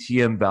mean,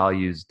 UTM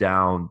values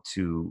down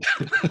to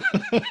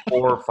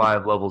 4 or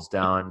 5 levels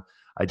down.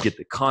 I'd get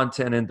the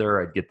content in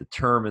there. I'd get the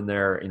term in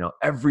there.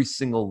 Every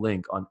single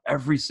link on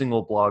every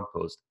single blog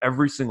post,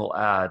 every single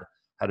ad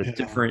had a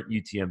different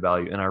UTM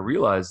value. And I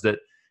realized that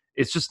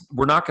it's just,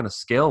 we're not going to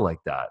scale like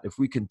that. If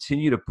we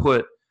continue to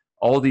put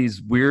all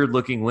these weird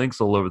looking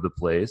links all over the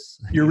place,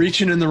 you're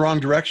reaching in the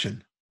wrong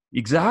direction.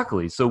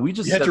 Exactly. So we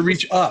just have to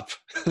reach up.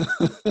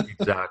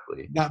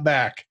 Exactly. Not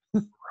back.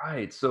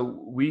 Right.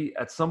 So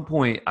at some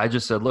point, I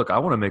just said, look, I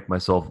want to make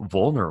myself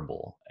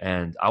vulnerable,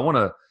 and I want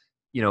to,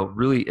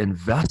 really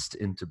invest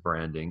into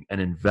branding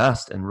and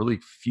invest and really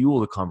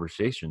fuel the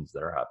conversations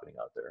that are happening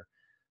out there.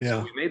 Yeah.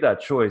 So we made that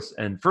choice.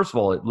 And first of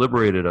all, it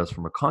liberated us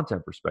from a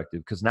content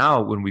perspective, because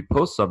now when we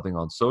post something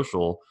on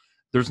social,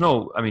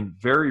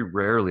 very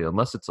rarely,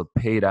 unless it's a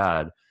paid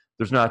ad,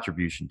 there's no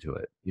attribution to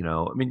it.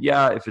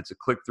 If it's a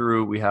click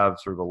through, we have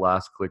sort of a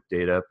last click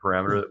data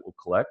parameter that we'll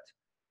collect.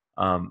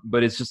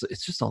 But it's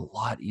just a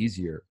lot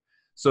easier.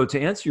 So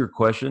to answer your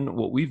question,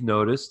 what we've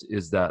noticed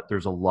is that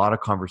there's a lot of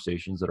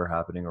conversations that are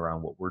happening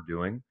around what we're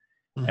doing.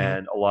 Mm-hmm.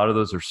 And a lot of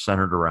those are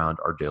centered around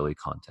our daily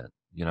content,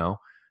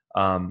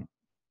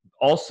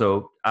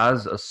 Also,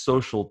 as a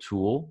social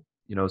tool,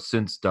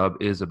 since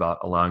Dub is about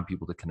allowing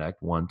people to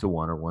connect one to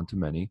one or one to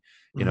many,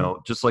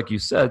 Mhm. just like you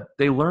said,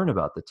 they learn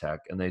about the tech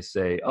and they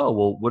say, oh,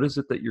 well, what is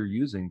it that you're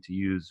using to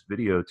use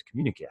video to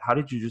communicate? How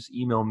did you just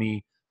email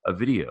me a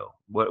video?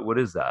 What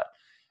is that?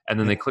 And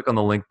then Yeah. they click on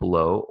the link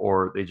below,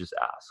 or they just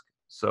ask.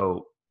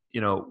 So,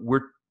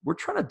 we're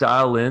trying to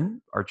dial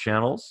in our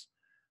channels.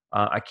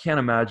 I can't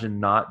imagine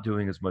not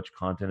doing as much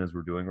content as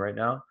we're doing right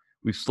now.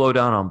 We've slowed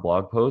down on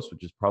blog posts,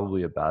 which is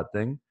probably a bad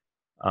thing.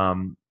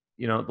 Um,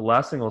 the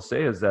last thing I'll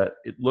say is that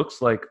it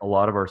looks like a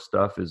lot of our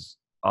stuff is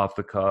off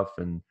the cuff,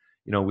 and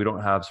we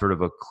don't have sort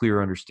of a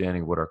clear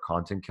understanding of what our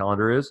content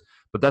calendar is.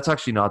 But that's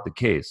actually not the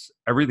case.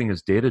 Everything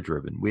is data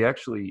driven. We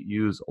actually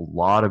use a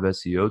lot of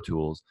SEO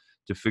tools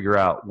to figure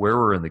out where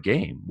we're in the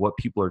game, what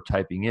people are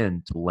typing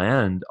in to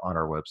land on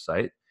our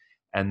website,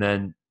 and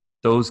then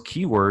those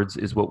keywords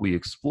is what we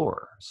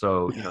explore.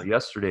 So, Yeah.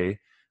 yesterday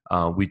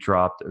we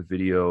dropped a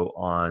video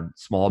on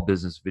small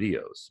business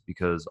videos,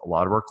 because a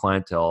lot of our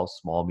clientele,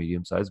 small,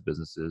 medium-sized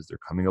businesses, they're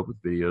coming up with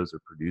videos,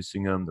 they're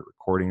producing them, they're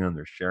recording them,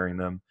 they're sharing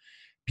them.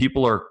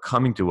 People are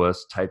coming to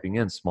us typing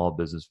in small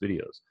business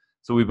videos.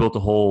 So we built a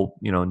whole,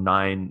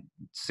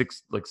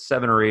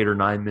 7 or 8 or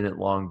 9 minute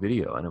long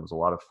video, and it was a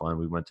lot of fun.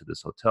 We went to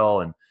this hotel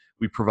and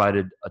we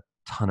provided a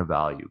ton of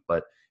value,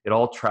 but it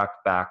all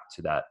tracked back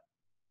to that,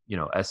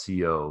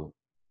 SEO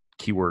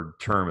keyword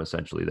term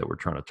essentially that we're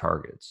trying to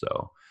target.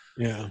 So,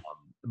 Yeah.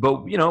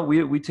 but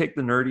we take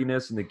the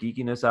nerdiness and the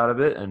geekiness out of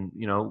it, and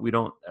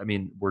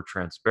we're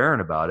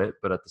transparent about it,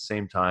 but at the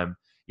same time,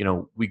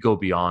 we go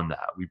beyond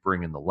that. We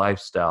bring in the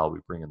lifestyle, we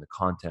bring in the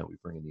content, we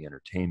bring in the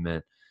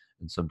entertainment,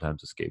 and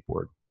sometimes a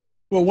skateboard.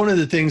 Well, one of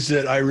the things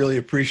that I really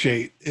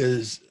appreciate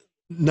is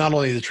not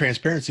only the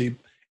transparency,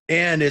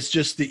 and it's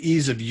just the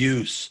ease of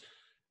use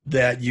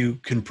that you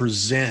can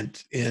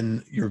present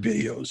in your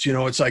videos.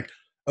 It's like,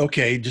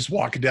 okay, just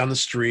walking down the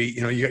street,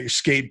 you got your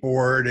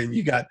skateboard and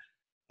you got,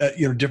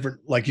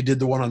 different, like you did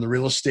the one on the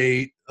real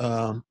estate,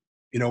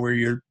 where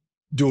you're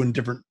doing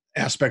different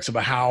aspects of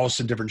a house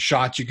and different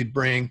shots you could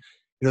bring.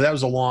 That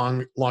was a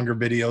longer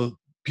video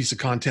piece of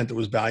content that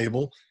was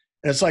valuable.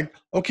 And it's like,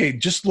 okay,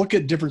 just look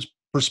at different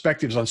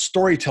perspectives on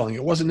storytelling.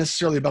 It wasn't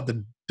necessarily about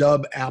the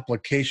Dub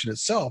application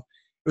itself.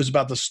 It was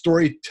about the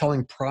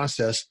storytelling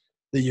process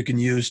that you can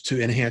use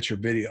to enhance your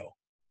video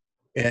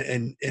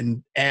and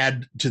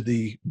add to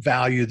the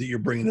value that you're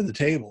bringing to the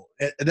table.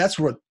 And that's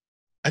what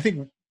I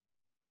think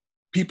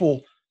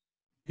people,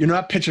 you're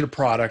not pitching a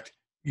product,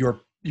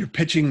 you're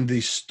pitching the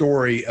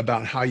story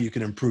about how you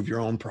can improve your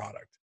own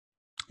product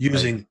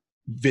using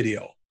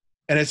video.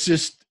 And it's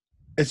just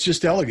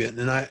elegant.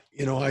 And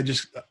I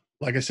just,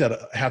 like I said,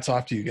 hats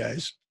off to you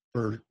guys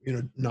for,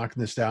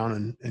 knocking this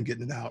down and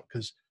getting it out.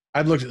 Cause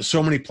I've looked at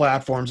so many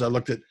platforms. I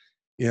looked at,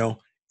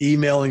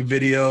 emailing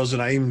videos,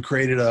 and I even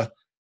created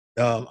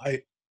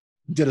I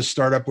did a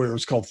startup where it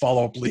was called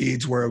Follow Up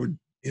Leads, where it would,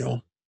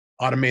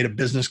 automate a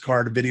business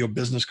card, a video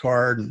business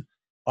card, and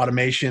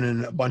automation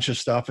and a bunch of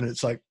stuff. And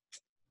it's like,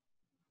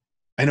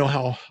 I know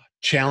how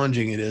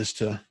challenging it is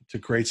to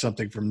create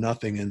something from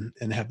nothing and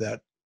have that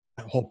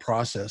whole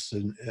process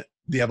and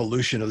the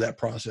evolution of that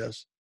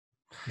process.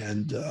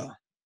 And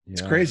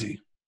it's crazy.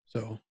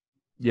 So.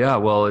 Yeah,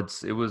 well,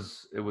 it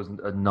was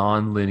a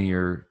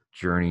non-linear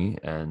journey,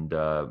 and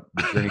the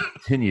journey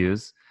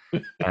continues,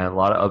 and a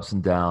lot of ups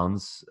and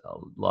downs,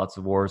 lots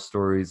of war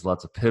stories,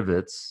 lots of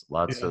pivots,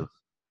 lots of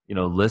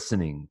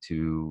listening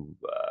to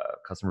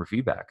customer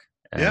feedback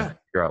and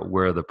figure out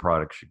where the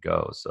product should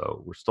go.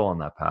 So we're still on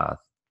that path.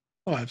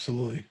 Oh,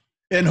 absolutely.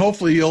 And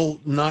hopefully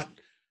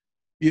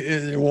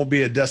there won't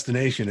be a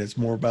destination. It's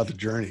more about the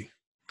journey.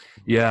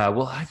 Yeah,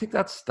 well, I think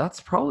that's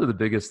probably the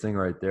biggest thing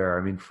right there.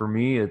 I mean, for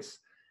me, it's,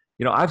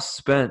 I've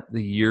spent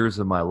the years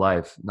of my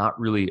life not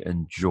really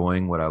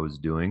enjoying what I was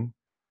doing.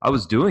 I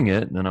was doing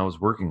it and I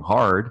was working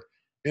hard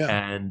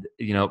and,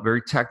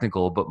 very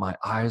technical, but my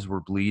eyes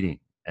were bleeding,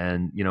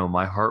 and,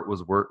 my heart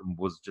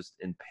was just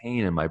in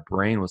pain, and my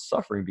brain was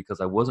suffering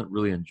because I wasn't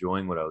really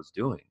enjoying what I was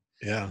doing.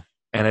 Yeah.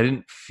 And I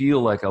didn't feel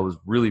like I was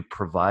really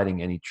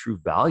providing any true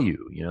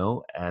value,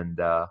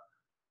 and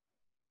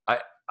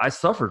I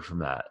suffered from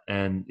that.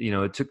 And,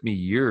 it took me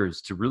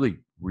years to really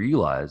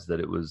realize that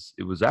it was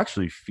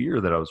actually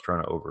fear that I was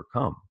trying to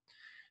overcome.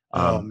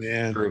 Oh,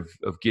 man. Fear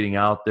of getting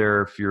out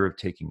there, fear of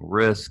taking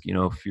risk,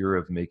 fear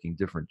of making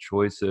different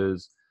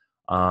choices.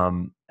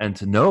 And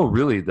to know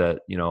really that,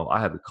 I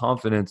have the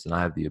confidence and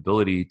I have the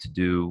ability to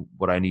do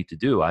what I need to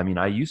do. I mean,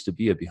 I used to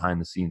be a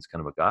behind the scenes kind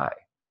of a guy.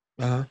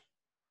 Uh-huh.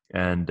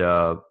 And,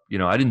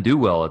 I didn't do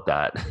well at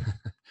that.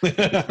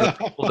 There are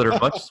people that are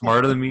much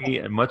smarter than me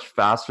and much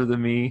faster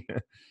than me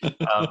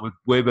with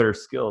way better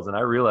skills. And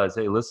I realized,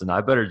 hey, listen,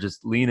 I better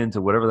just lean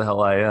into whatever the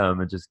hell I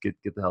am and just get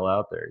the hell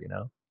out there,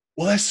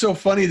 Well, that's so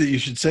funny that you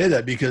should say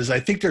that, because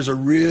I think there's a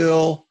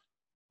real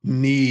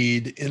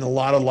need in a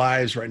lot of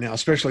lives right now,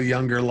 especially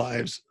younger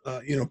lives,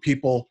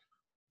 people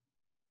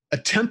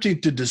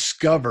attempting to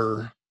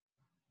discover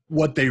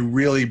what they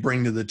really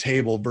bring to the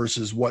table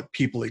versus what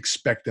people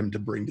expect them to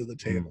bring to the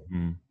table.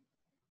 Mm-hmm.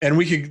 And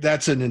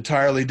that's an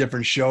entirely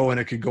different show, and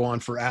it could go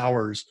on for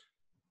hours.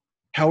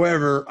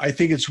 However, I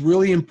think it's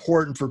really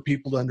important for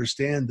people to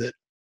understand that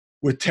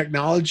with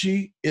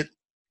technology, it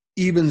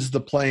evens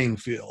the playing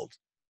field.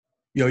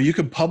 You know, you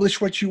can publish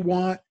what you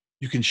want,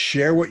 you can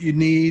share what you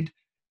need,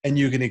 and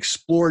you can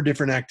explore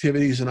different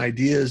activities and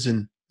ideas.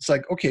 And it's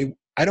like, okay,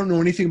 I don't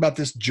know anything about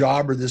this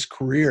job or this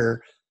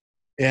career,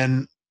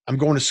 and I'm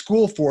going to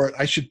school for it.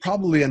 I should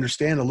probably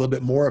understand a little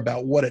bit more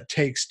about what it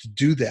takes to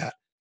do that.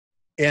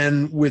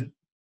 And with,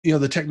 you know,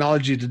 the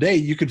technology today,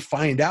 you could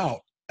find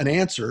out an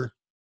answer.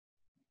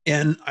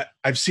 And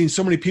I've seen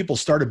so many people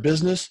start a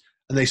business,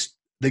 and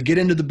they get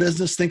into the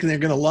business thinking they're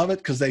going to love it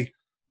because they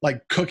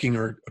like cooking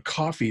or a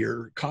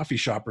coffee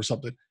shop or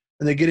something.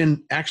 And they get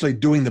in actually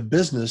doing the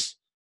business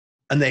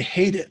and they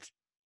hate it.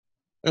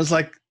 And it's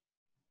like,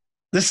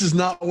 this is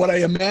not what I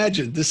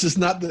imagined. This is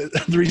not the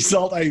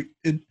result I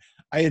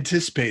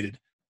anticipated.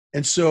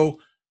 And so,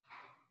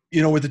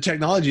 you know, with the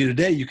technology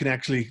today, you can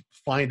actually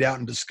find out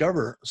and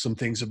discover some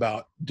things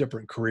about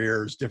different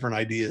careers, different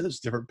ideas,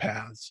 different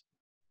paths.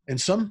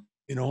 And some,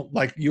 you know,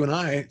 like you and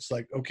I, it's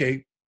like,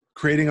 okay,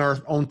 creating our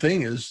own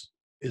thing is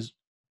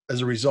as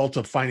a result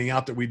of finding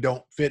out that we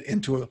don't fit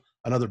into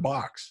another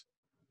box.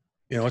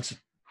 You know, it's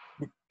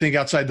think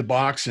outside the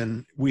box,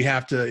 and we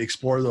have to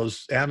explore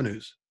those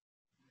avenues.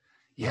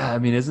 Yeah, I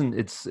mean, isn't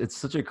it's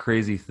such a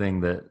crazy thing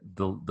that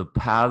the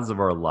paths of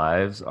our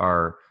lives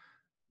are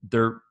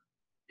they're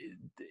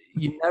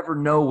you never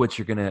know what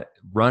you're gonna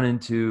run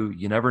into.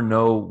 You never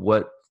know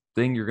what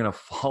thing you're gonna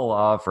fall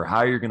off or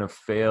how you're gonna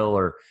fail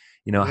or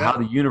how Yeah.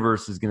 the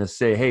universe is gonna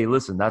say, hey,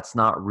 listen, that's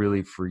not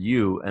really for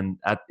you. And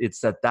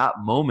it's at that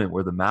moment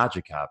where the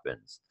magic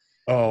happens.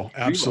 Oh, Realize,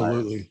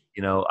 absolutely.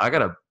 I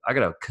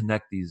gotta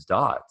connect these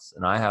dots,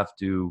 and I have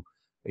to,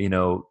 you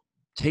know,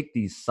 take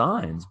these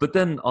signs. But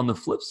then on the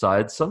flip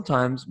side,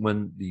 sometimes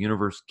when the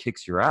universe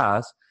kicks your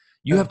ass,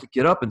 you Yeah. have to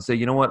get up and say,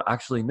 you know what,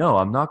 actually, no,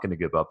 I'm not going to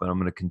give up, and I'm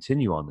going to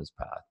continue on this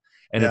path.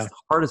 And it's Yeah. the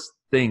hardest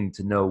thing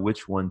to know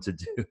which one to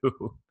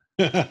do.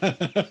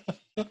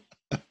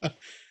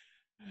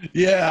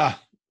 Yeah.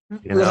 you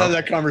We'll have know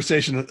that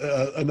conversation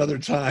another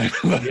time.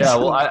 Yeah,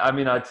 well, I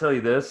mean, I tell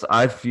you this,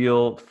 I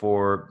feel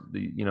for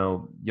the,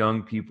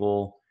 young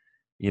people,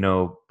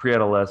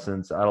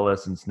 pre-adolescents,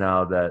 adolescents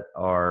now that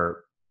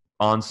are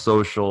on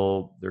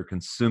social, they're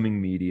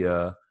consuming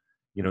media,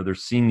 they're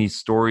seeing these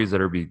stories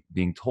that are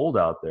being told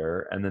out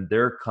there, and then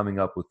they're coming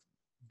up with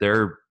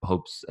their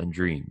hopes and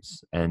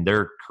dreams and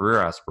their career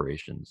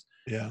aspirations.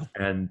 Yeah.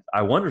 And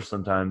I wonder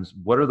sometimes,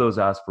 what are those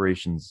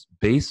aspirations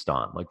based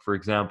on? Like, for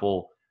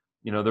example,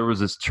 there was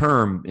this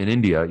term in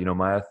India,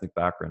 my ethnic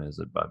background is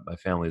that my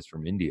family is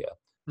from India.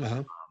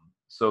 Uh-huh.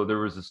 So there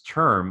was this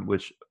term,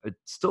 which it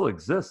still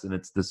exists, and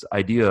it's this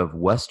idea of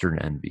Western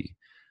envy.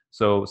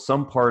 So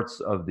some parts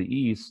of the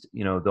East,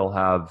 they'll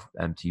have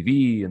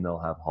MTV and they'll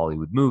have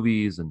Hollywood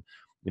movies and,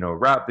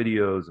 rap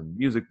videos and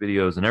music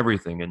videos and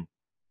everything. And,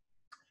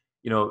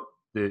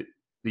 the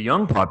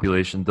young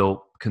population,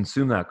 they'll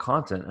consume that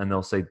content and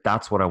they'll say,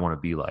 that's what I want to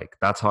be like.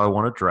 That's how I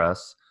want to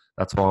dress.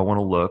 That's how I want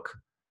to look.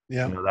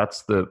 Yeah.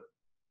 That's the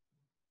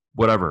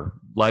whatever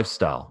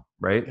lifestyle,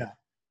 right? Yeah.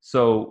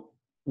 So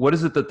what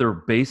is it that they're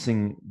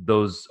basing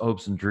those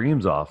hopes and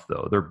dreams off,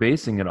 though? They're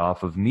basing it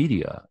off of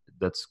media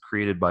that's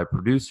created by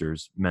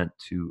producers meant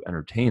to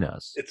entertain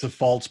us. It's a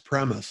false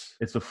premise.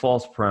 It's a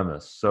false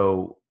premise.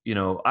 So,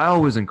 I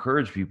always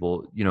encourage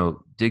people,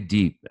 dig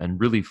deep and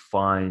really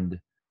find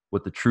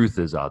what the truth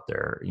is out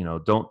there.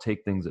 Don't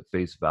take things at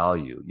face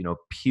value.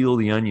 Peel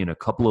the onion a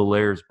couple of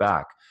layers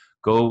back.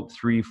 Go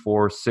 3,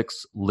 4,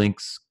 6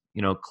 links,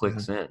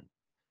 clicks in.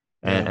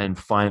 Yeah. And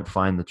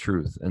find the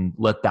truth, and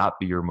let that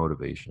be your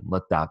motivation.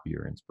 Let that be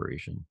your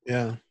inspiration.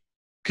 Yeah.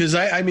 Because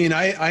I mean,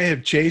 I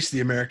have chased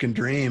the American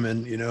dream,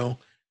 and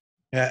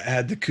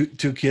had the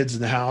 2 kids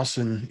in the house,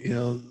 and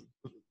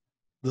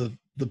the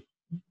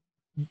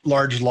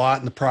large lot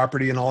and the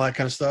property and all that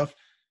kind of stuff.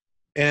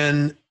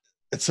 And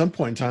at some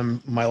point in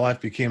time, my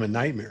life became a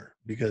nightmare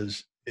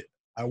because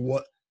I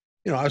was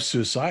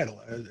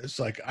suicidal. It's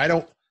like,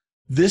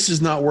 this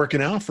is not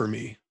working out for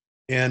me.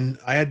 And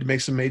I had to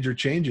make some major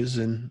changes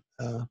and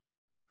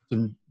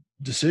some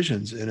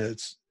decisions. And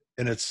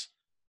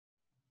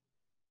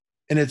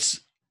it's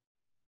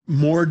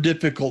more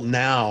difficult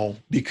now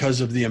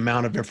because of the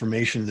amount of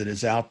information that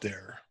is out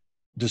there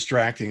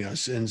distracting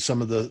us, and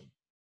some of the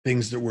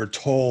things that we're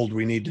told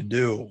we need to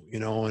do,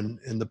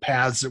 and the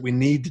paths that we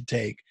need to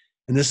take.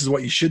 And this is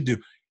what you should do.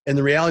 And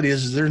the reality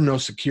is there's no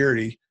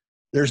security.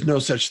 There's no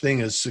such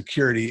thing as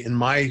security in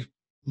my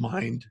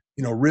mind.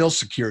 Real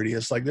security.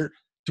 It's like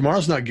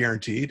tomorrow's not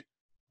guaranteed.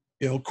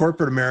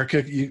 Corporate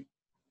America,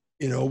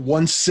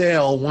 one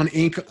sale, one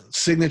ink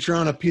signature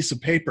on a piece of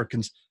paper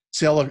can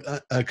sell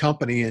a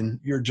company,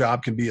 and your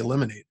job can be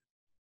eliminated.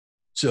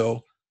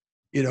 So,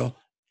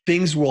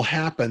 things will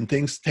happen.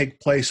 Things take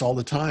place all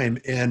the time.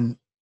 And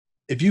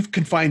if you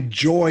can find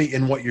joy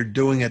in what you're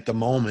doing at the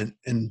moment,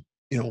 and,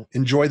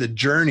 enjoy the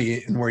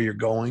journey and where you're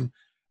going,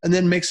 and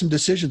then make some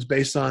decisions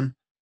based on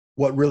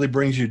what really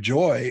brings you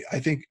joy, I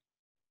think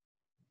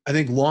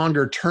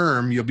longer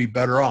term, you'll be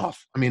better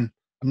off. I mean,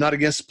 I'm not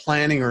against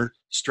planning or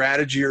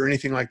strategy or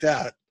anything like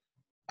that.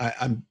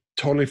 I'm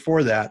totally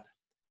for that.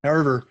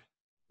 However,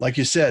 like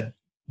you said,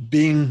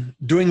 doing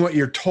what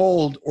you're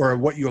told or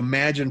what you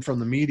imagine from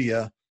the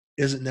media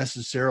isn't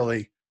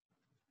necessarily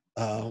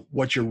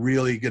what you're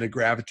really going to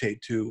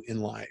gravitate to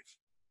in life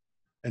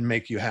and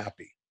make you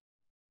happy.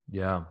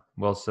 Yeah,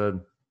 well said.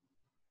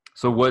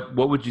 So what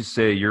would you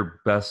say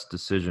your best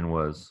decision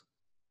was?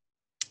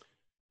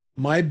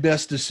 My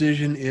best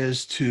decision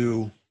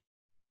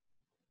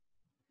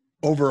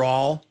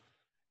overall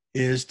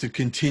is to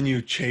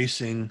continue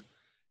chasing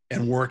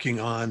and working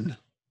on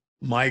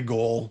my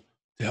goal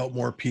to help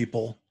more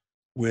people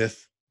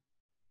with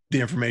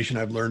the information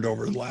I've learned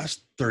over the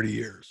last 30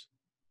 years.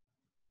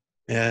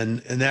 And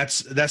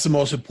that's the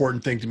most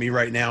important thing to me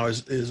right now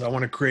is I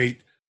want to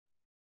create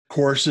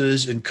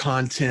courses and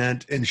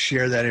content and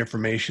share that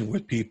information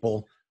with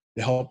people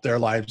to help their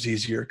lives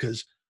easier.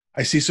 Because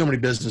I see so many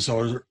business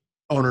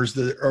owners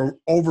that are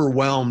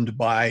overwhelmed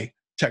by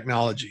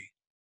technology.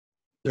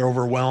 They're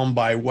overwhelmed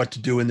by what to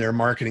do in their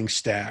marketing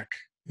stack,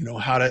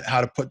 how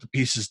to put the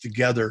pieces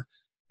together.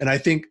 And I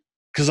think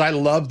because I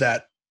love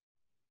that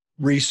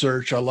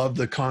research, I love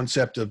the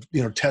concept of,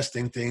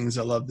 testing things.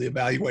 I love the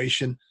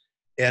evaluation,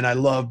 and I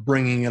love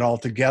bringing it all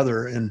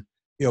together and,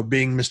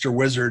 being Mr.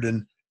 Wizard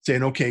and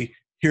saying, okay,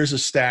 here's a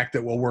stack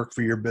that will work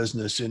for your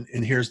business. And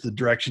here's the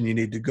direction you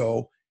need to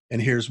go.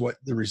 And here's what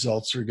the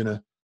results are going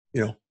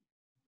to,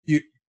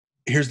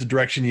 here's the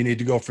direction you need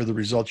to go for the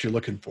results you're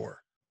looking for.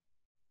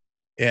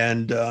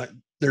 And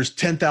there's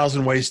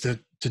 10,000 ways to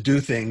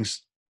do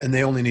things, and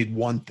they only need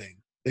one thing.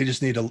 They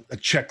just need a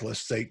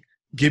checklist. Say,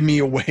 give me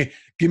a way,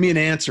 give me an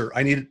answer.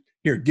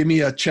 Give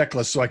me a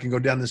checklist so I can go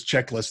down this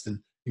checklist and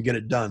get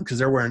it done. Because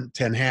they're wearing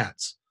 10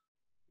 hats,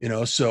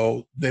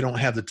 so they don't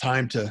have the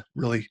time to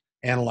really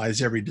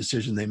analyze every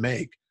decision they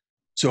make.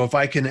 So if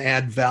I can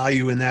add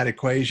value in that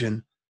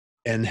equation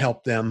and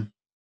help them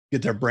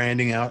get their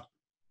branding out,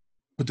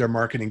 put their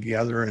marketing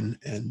together, and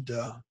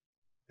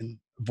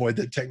avoid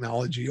the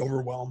technology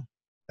overwhelm,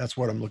 that's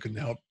what I'm looking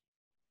to help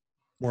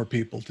more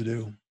people to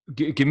do.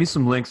 Give me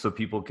some links so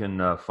people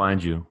can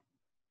find you.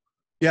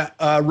 Yeah,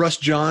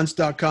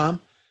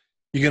 russjohns.com.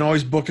 You can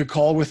always book a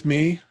call with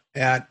me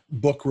at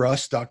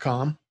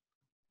bookruss.com.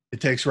 It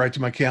takes right to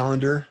my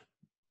calendar.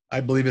 I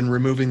believe in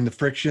removing the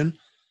friction,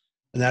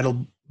 and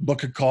that'll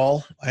book a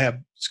call. I have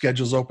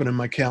schedules open in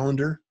my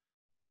calendar.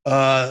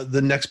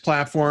 The next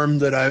platform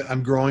that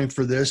I'm growing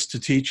for this to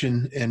teach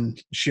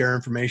and share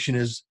information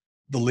is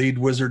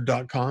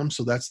theleadwizard.com.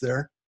 So that's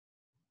there.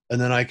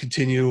 And then I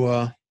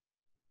continue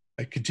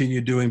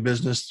doing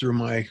business through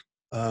my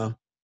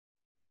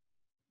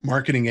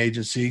marketing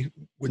agency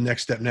with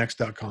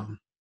nextstepnext.com.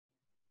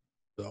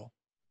 So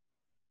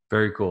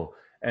very cool.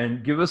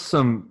 And give us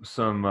some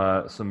sort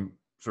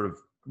of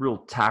real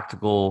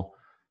tactical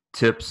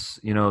tips.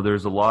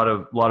 There's a lot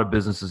of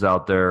businesses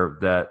out there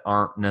that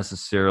aren't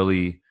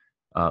necessarily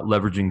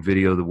leveraging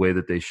video the way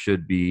that they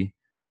should be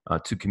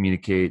to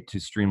communicate, to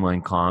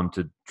streamline comm,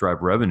 to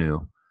drive revenue.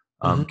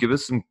 Give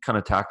us some kind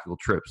of tactical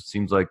tips. It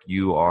seems like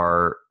you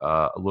are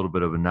a little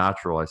bit of a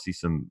natural. I see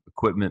some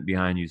equipment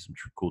behind you, some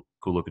cool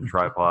looking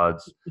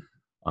tripods.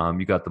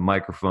 You got the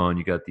microphone,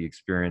 you got the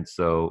experience.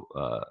 So,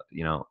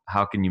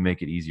 how can you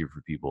make it easier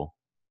for people?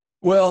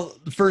 Well,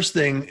 the first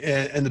thing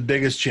and the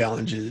biggest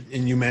challenge,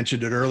 and you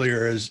mentioned it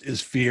earlier,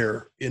 is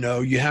fear.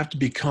 You have to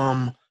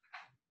become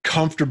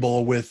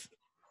comfortable with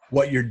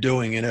what you're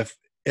doing.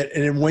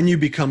 And when you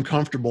become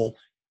comfortable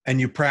and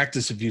you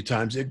practice a few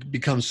times, it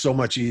becomes so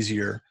much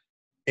easier.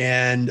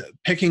 And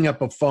picking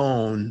up a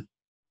phone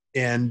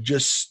and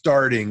just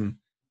starting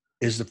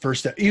is the first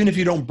step. Even if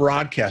you don't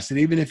broadcast it,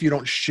 even if you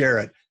don't share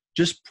it,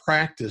 just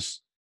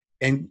practice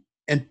and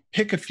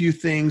pick a few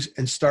things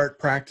and start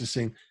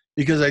practicing.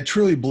 Because I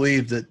truly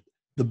believe that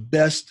the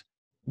best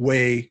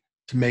way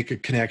to make a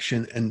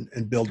connection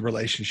and build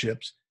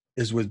relationships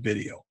is with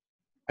video.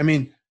 I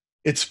mean,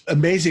 it's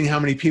amazing how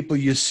many people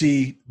you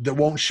see that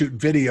won't shoot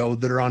video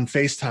that are on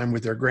FaceTime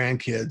with their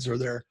grandkids or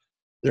their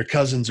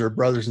cousins or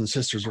brothers and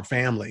sisters or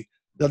family.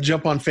 They'll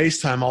jump on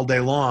FaceTime all day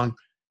long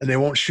and they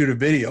won't shoot a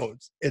video.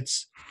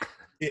 It's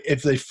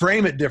if they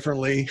frame it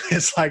differently,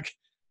 it's like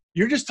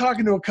you're just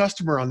talking to a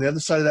customer on the other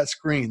side of that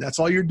screen. That's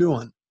all you're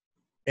doing.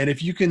 And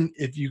if you can,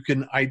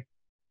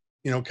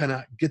 kind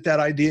of get that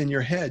idea in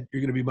your head,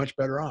 you're going to be much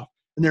better off.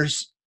 And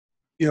there's,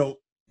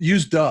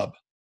 use Dub.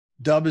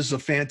 Dub is a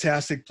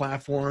fantastic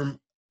platform,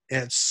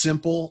 and it's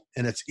simple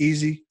and it's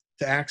easy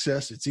to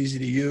access. It's easy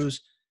to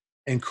use,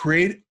 and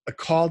create a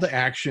call to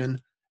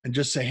action and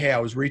just say, hey, I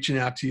was reaching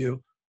out to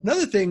you.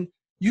 Another thing,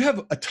 you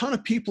have a ton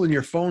of people in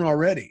your phone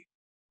already.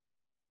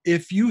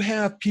 If you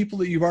have people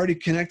that you've already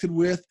connected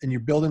with and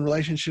you're building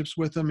relationships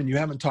with them and you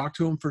haven't talked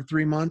to them for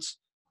 3 months,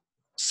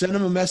 send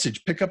them a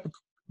message,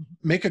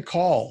 make a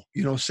call,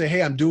 say,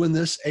 hey, I'm doing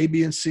this A,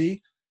 B, and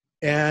C,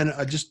 and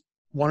I just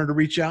wanted to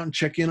reach out and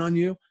check in on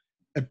you.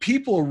 And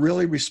people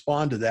really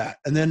respond to that.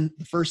 And then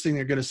the first thing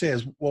they're going to say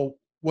is, well,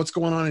 what's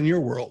going on in your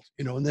world?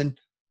 And then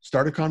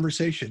start a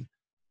conversation.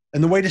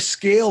 And the way to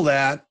scale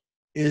that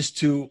is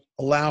to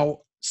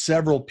allow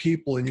several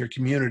people in your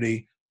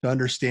community to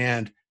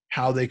understand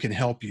how they can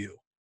help you.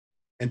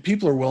 and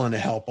people are willing to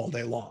help all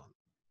day long.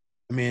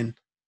 I mean,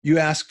 you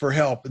ask for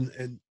help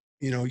and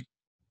you know,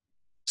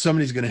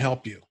 somebody's going to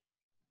help you.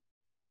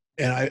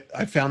 And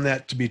I found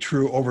that to be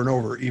true over and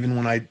over, even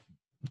when I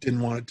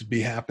didn't want it to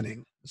be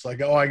happening. It's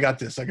like, oh, I got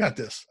this. You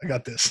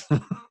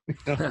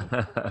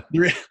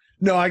know?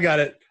 No, I got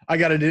it.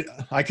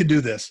 I could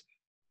do this.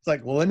 It's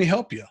like, well, let me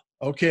help you.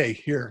 Okay,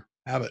 here,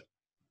 have it.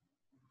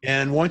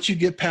 And once you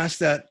get past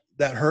that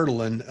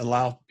hurdle and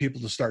allow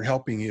people to start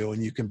helping you,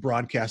 and you can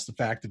broadcast the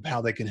fact of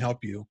how they can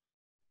help you,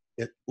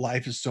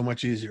 life is so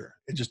much easier.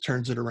 It just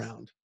turns it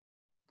around.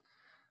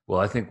 Well,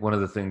 I think one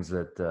of the things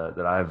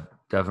that I've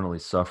definitely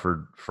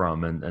suffered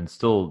from and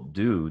still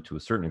do to a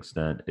certain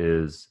extent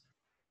is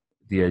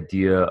the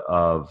idea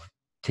of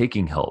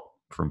taking help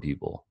from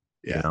people.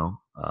 Yeah. You know,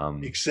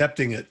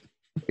 accepting it.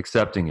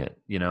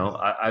 You know,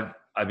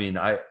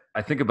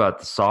 I think about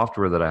the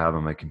software that I have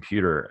on my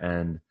computer,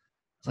 and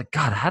it's like,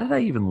 God, how did I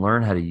even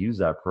learn how to use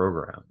that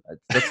program?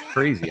 That's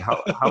crazy.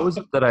 How is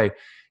it that I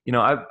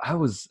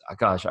was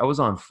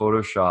on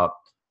Photoshop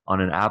on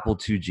an Apple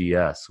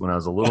IIgs when I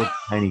was a little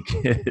tiny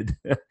kid.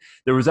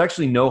 There was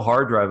actually no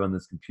hard drive on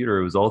this computer.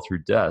 It was all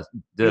through disk,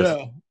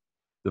 Yeah.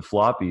 the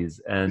floppies.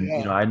 And,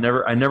 you know, I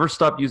never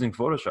stopped using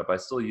Photoshop. I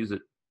still use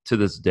it to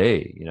this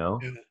day, you know?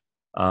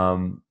 Yeah.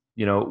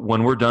 You know,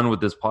 when we're done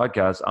with this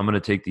podcast, I'm going to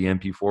take the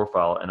MP4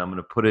 file and I'm going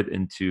to put it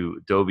into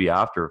Adobe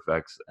After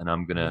Effects, and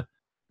I'm going to,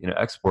 you know,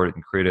 export it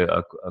and create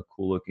a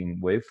cool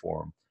looking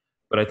waveform.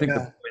 But I think the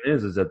point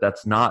is that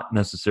that's not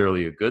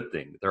necessarily a good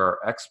thing. There are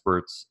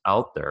experts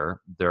out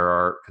there. There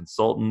are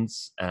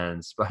consultants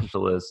and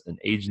specialists and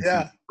agencies,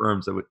 and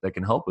firms that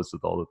can help us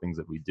with all the things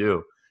that we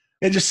do.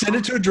 And just send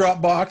it to a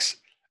Dropbox,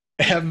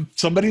 have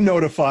somebody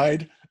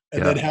notified,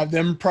 and then have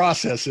them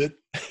process it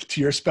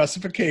to your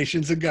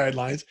specifications and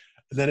guidelines.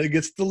 And then it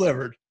gets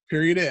delivered,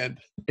 period, end.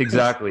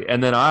 Exactly.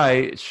 And then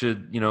I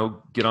should, you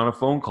know, get on a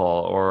phone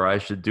call, or I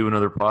should do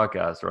another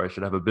podcast, or I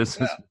should have a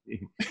business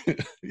meeting.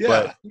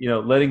 But, you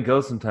know, letting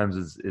go sometimes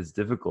is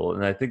difficult.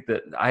 And I think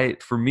that I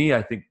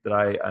think that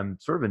I'm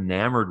sort of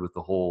enamored with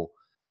the whole,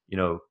 you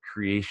know,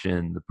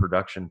 creation, the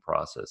production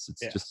process.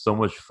 It's just so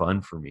much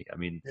fun for me. I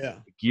mean,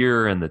 the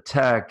gear and the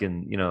tech,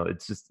 and, you know,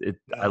 it's just,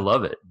 I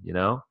love it, you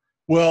know?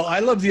 Well,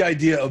 I love the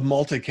idea of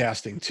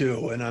multicasting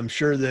too. And I'm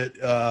sure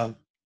that,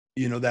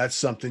 you know, that's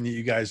something that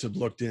you guys have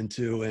looked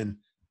into,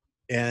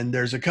 and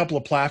there's a couple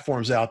of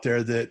platforms out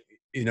there that,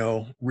 you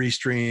know,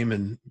 Restream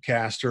and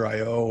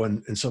Caster.io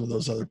and some of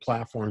those other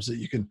platforms that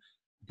you can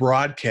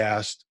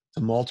broadcast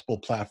to multiple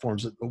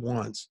platforms at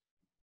once.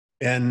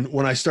 And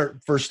when I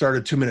first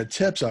started 2 Minute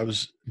Tips, I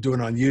was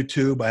doing on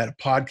YouTube. I had a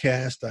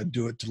podcast. I'd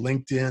do it to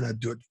LinkedIn. I'd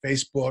do it to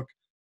Facebook.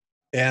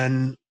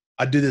 And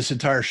I'd do this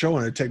entire show,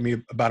 and it'd take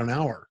me about an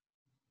hour.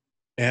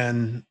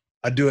 And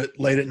I'd do it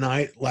late at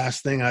night,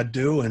 last thing I'd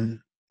do, and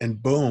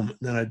boom,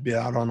 then I'd be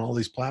out on all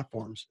these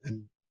platforms.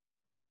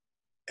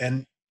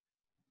 And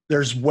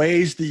there's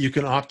ways that you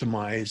can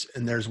optimize,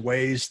 and there's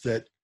ways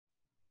that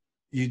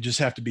you just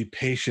have to be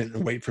patient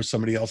and wait for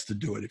somebody else to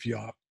do it. If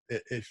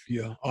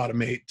you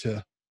automate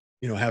to,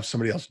 you know, have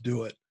somebody else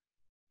do it.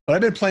 But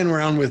I've been playing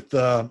around with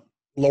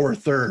lower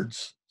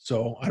thirds.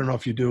 So I don't know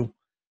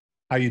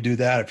how you do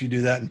that. If you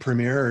do that in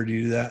Premiere, or do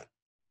you do that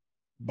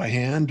by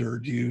hand, or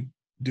do you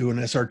do an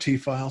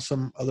SRT file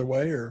some other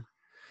way, or?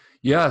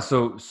 Yeah,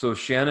 so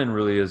Shannon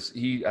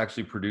he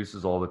actually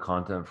produces all the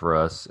content for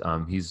us.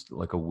 He's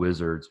like a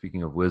wizard.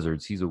 Speaking of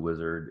wizards, he's a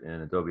wizard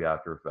in Adobe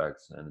After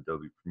Effects and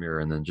Adobe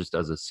Premiere, and then just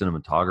as a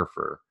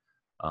cinematographer,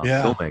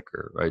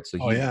 filmmaker, right? So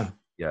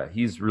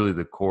he's really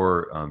the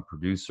core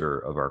producer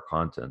of our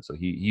content. So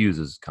he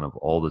uses kind of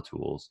all the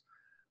tools.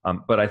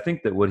 But I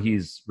think that what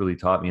he's really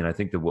taught me, and I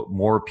think that what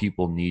more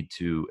people need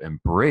to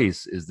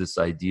embrace, is this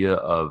idea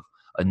of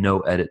a no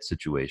edit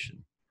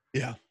situation.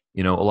 Yeah.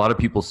 You know, a lot of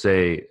people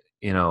say,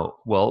 you know,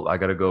 well, I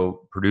got to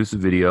go produce a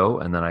video,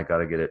 and then I got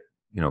to get it,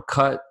 you know,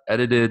 cut,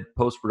 edited,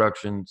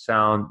 post-production,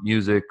 sound,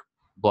 music,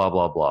 blah,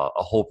 blah, blah,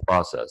 a whole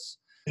process.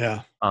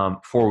 Yeah.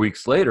 4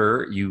 weeks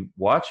later, you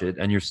watch it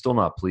and you're still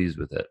not pleased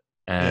with it.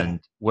 And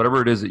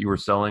whatever it is that you were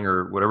selling,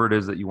 or whatever it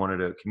is that you wanted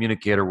to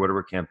communicate, or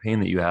whatever campaign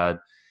that you had,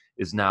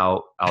 is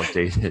now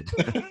outdated.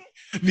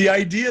 The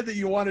idea that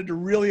you wanted to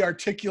really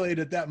articulate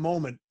at that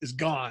moment is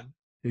gone.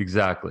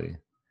 Exactly.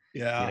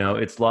 Yeah. You know,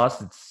 it's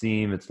lost its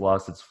seam, it's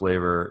lost its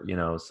flavor, you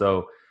know.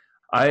 So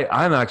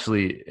I'm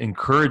actually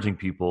encouraging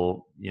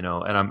people, you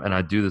know, and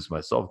I do this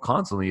myself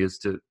constantly, is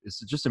to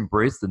just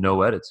embrace the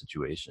no edit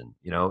situation.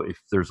 You know,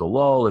 if there's a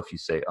lull, if you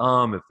say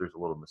if there's a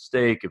little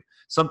mistake, if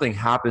something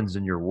happens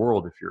in your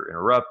world, if you're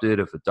interrupted,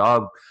 if a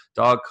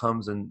dog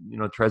comes and, you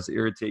know, tries to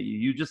irritate you,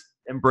 you just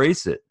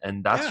embrace it,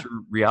 and that's your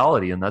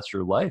reality, and that's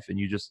your life, and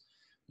you just,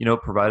 you know,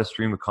 provide a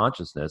stream of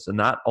consciousness, and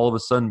that all of a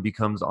sudden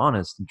becomes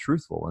honest and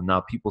truthful. And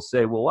now people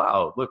say, well,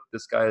 wow, look,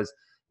 this guy is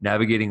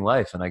navigating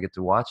life, and I get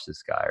to watch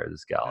this guy or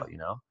this gal, you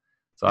know?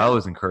 So I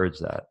always encourage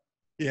that.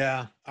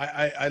 Yeah,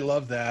 I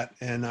love that.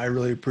 And I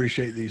really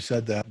appreciate that you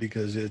said that,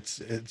 because it's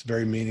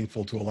very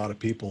meaningful to a lot of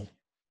people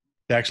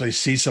to actually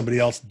see somebody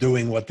else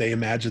doing what they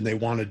imagine they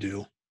want to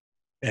do.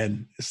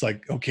 And it's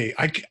like, okay,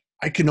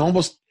 I can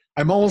almost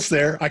I'm almost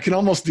there. I can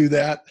almost do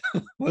that,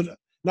 but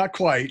not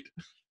quite.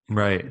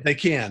 Right. They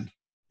can.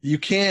 You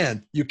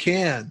can. You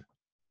can.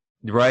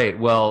 Right.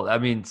 Well, I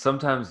mean,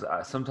 sometimes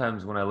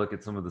when I look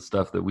at some of the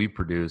stuff that we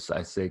produce,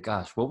 I say,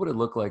 gosh, what would it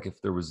look like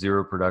if there was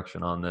zero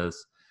production on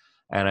this?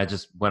 And I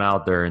just went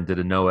out there and did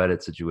a no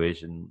edit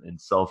situation in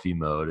selfie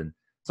mode. And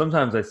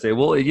sometimes I say,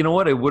 well, you know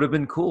what? It would have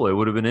been cool. It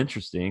would have been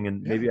interesting.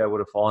 And maybe I would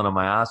have fallen on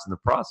my ass in the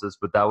process,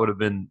 but that would have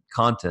been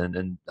content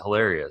and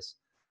hilarious.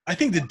 I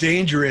think the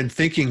danger in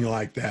thinking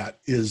like that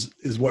is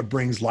what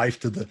brings life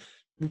to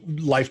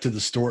the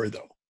story,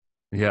 though.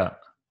 Yeah.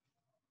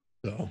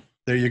 So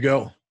there you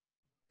go.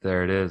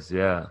 There it is.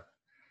 Yeah.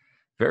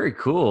 Very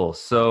cool.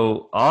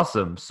 So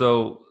awesome.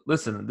 So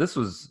listen, this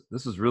was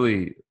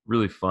really,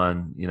 really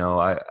fun. You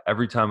know,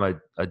 every time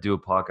I do a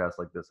podcast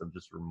like this, I'm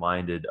just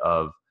reminded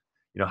of,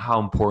 you know, how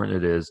important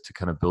it is to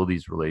kind of build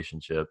these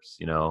relationships.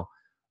 You know,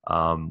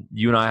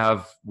 you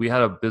and we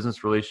had a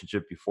business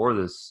relationship before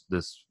this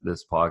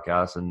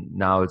podcast, and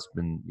now it's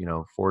been, you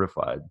know,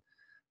 fortified.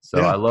 So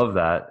Yeah. I love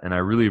that. And I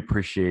really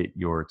appreciate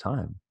your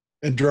time.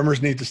 And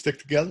drummers need to stick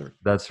together.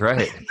 That's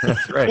right.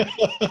 That's right.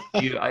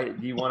 Do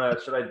you want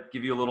to? Should I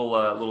give you a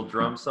little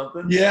drum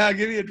something? Yeah,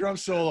 give me a drum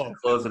solo.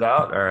 Close it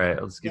out. All right,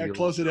 let's give you.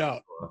 Close it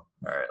out. Solo.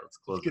 All right, let's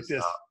close Let's get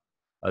this out.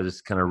 I'll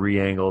just kind of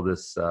re-angle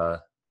this. So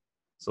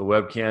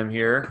webcam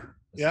here.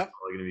 Yeah. It's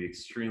probably going to be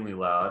extremely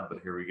loud, but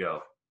here we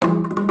go.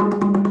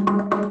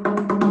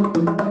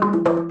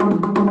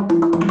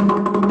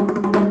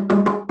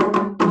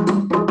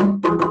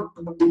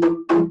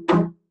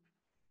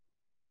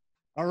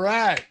 All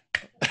right.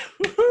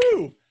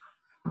 Woo-hoo.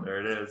 There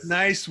it is.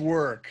 Nice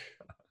work.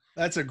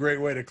 That's a great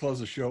way to close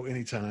the show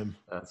anytime.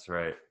 That's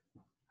right.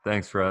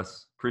 Thanks,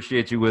 Russ.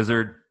 Appreciate you,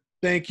 Wizard.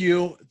 Thank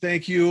you.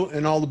 Thank you.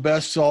 And all the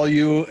best to all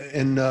you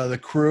and the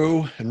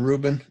crew and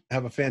Ruben.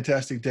 Have a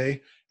fantastic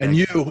day. And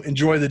you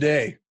enjoy the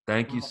day.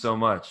 Thank you so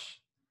much.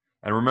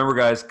 And remember,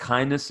 guys,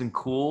 kindness and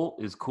cool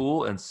is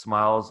cool, and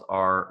smiles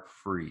are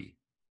free.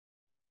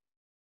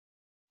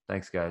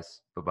 Thanks,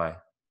 guys. Bye-bye.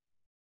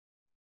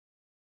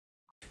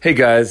 Hey,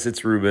 guys,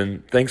 it's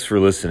Ruben. Thanks for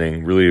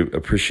listening. Really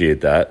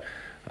appreciate that.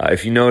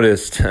 If you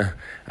noticed,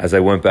 as I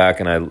went back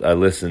and I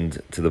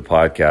listened to the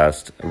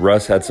podcast,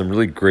 Russ had some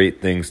really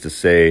great things to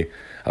say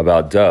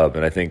about dub.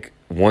 And I think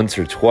once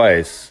or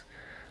twice,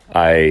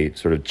 I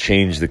sort of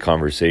changed the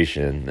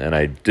conversation, and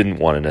I didn't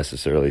want to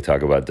necessarily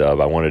talk about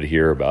dub. I wanted to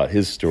hear about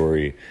his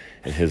story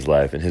and his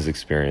life and his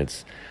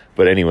experience.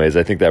 But anyways,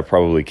 I think that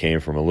probably came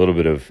from a little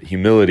bit of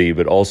humility,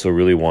 but also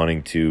really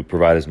wanting to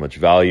provide as much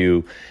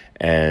value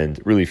and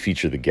really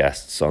feature the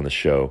guests on the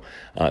show.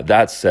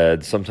 That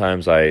said,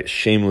 sometimes I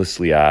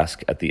shamelessly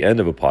ask at the end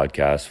of a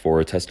podcast for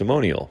a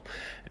testimonial.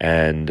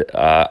 And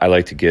I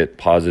like to get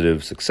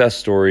positive success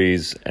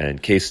stories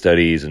and case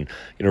studies and,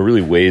 you know,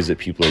 really ways that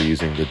people are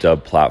using the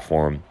Dub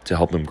platform to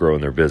help them grow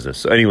in their business.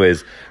 So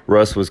anyways,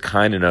 Russ was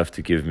kind enough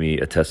to give me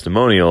a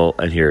testimonial,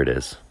 and here it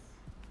is.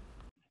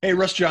 Hey,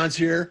 Russ Johns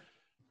here.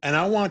 And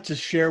I want to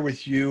share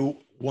with you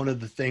one of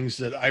the things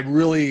that I'm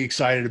really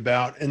excited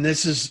about. And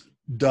this is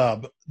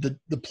Dub,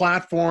 the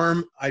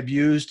platform I've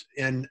used,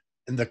 and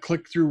the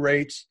click-through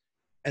rates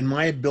and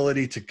my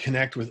ability to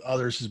connect with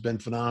others has been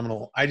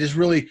phenomenal. I just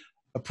really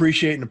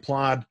appreciate and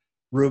applaud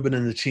Ruben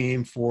and the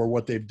team for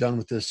what they've done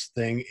with this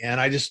thing.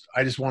 And I just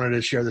wanted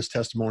to share this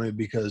testimony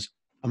because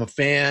I'm a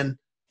fan,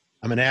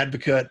 I'm an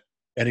advocate,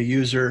 and a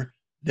user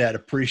that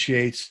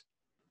appreciates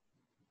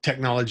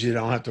technology that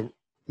I don't have to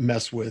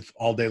mess with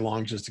all day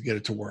long just to get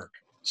it to work.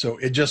 So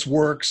it just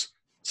works.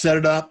 Set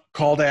it up,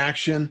 call to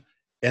action,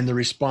 and the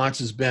response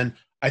has been,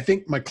 I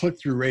think my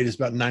click-through rate is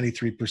about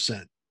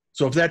 93%.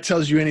 So if that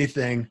tells you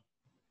anything,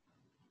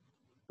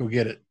 go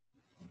get it.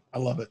 I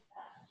love it.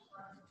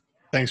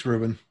 Thanks,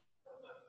 Ruben.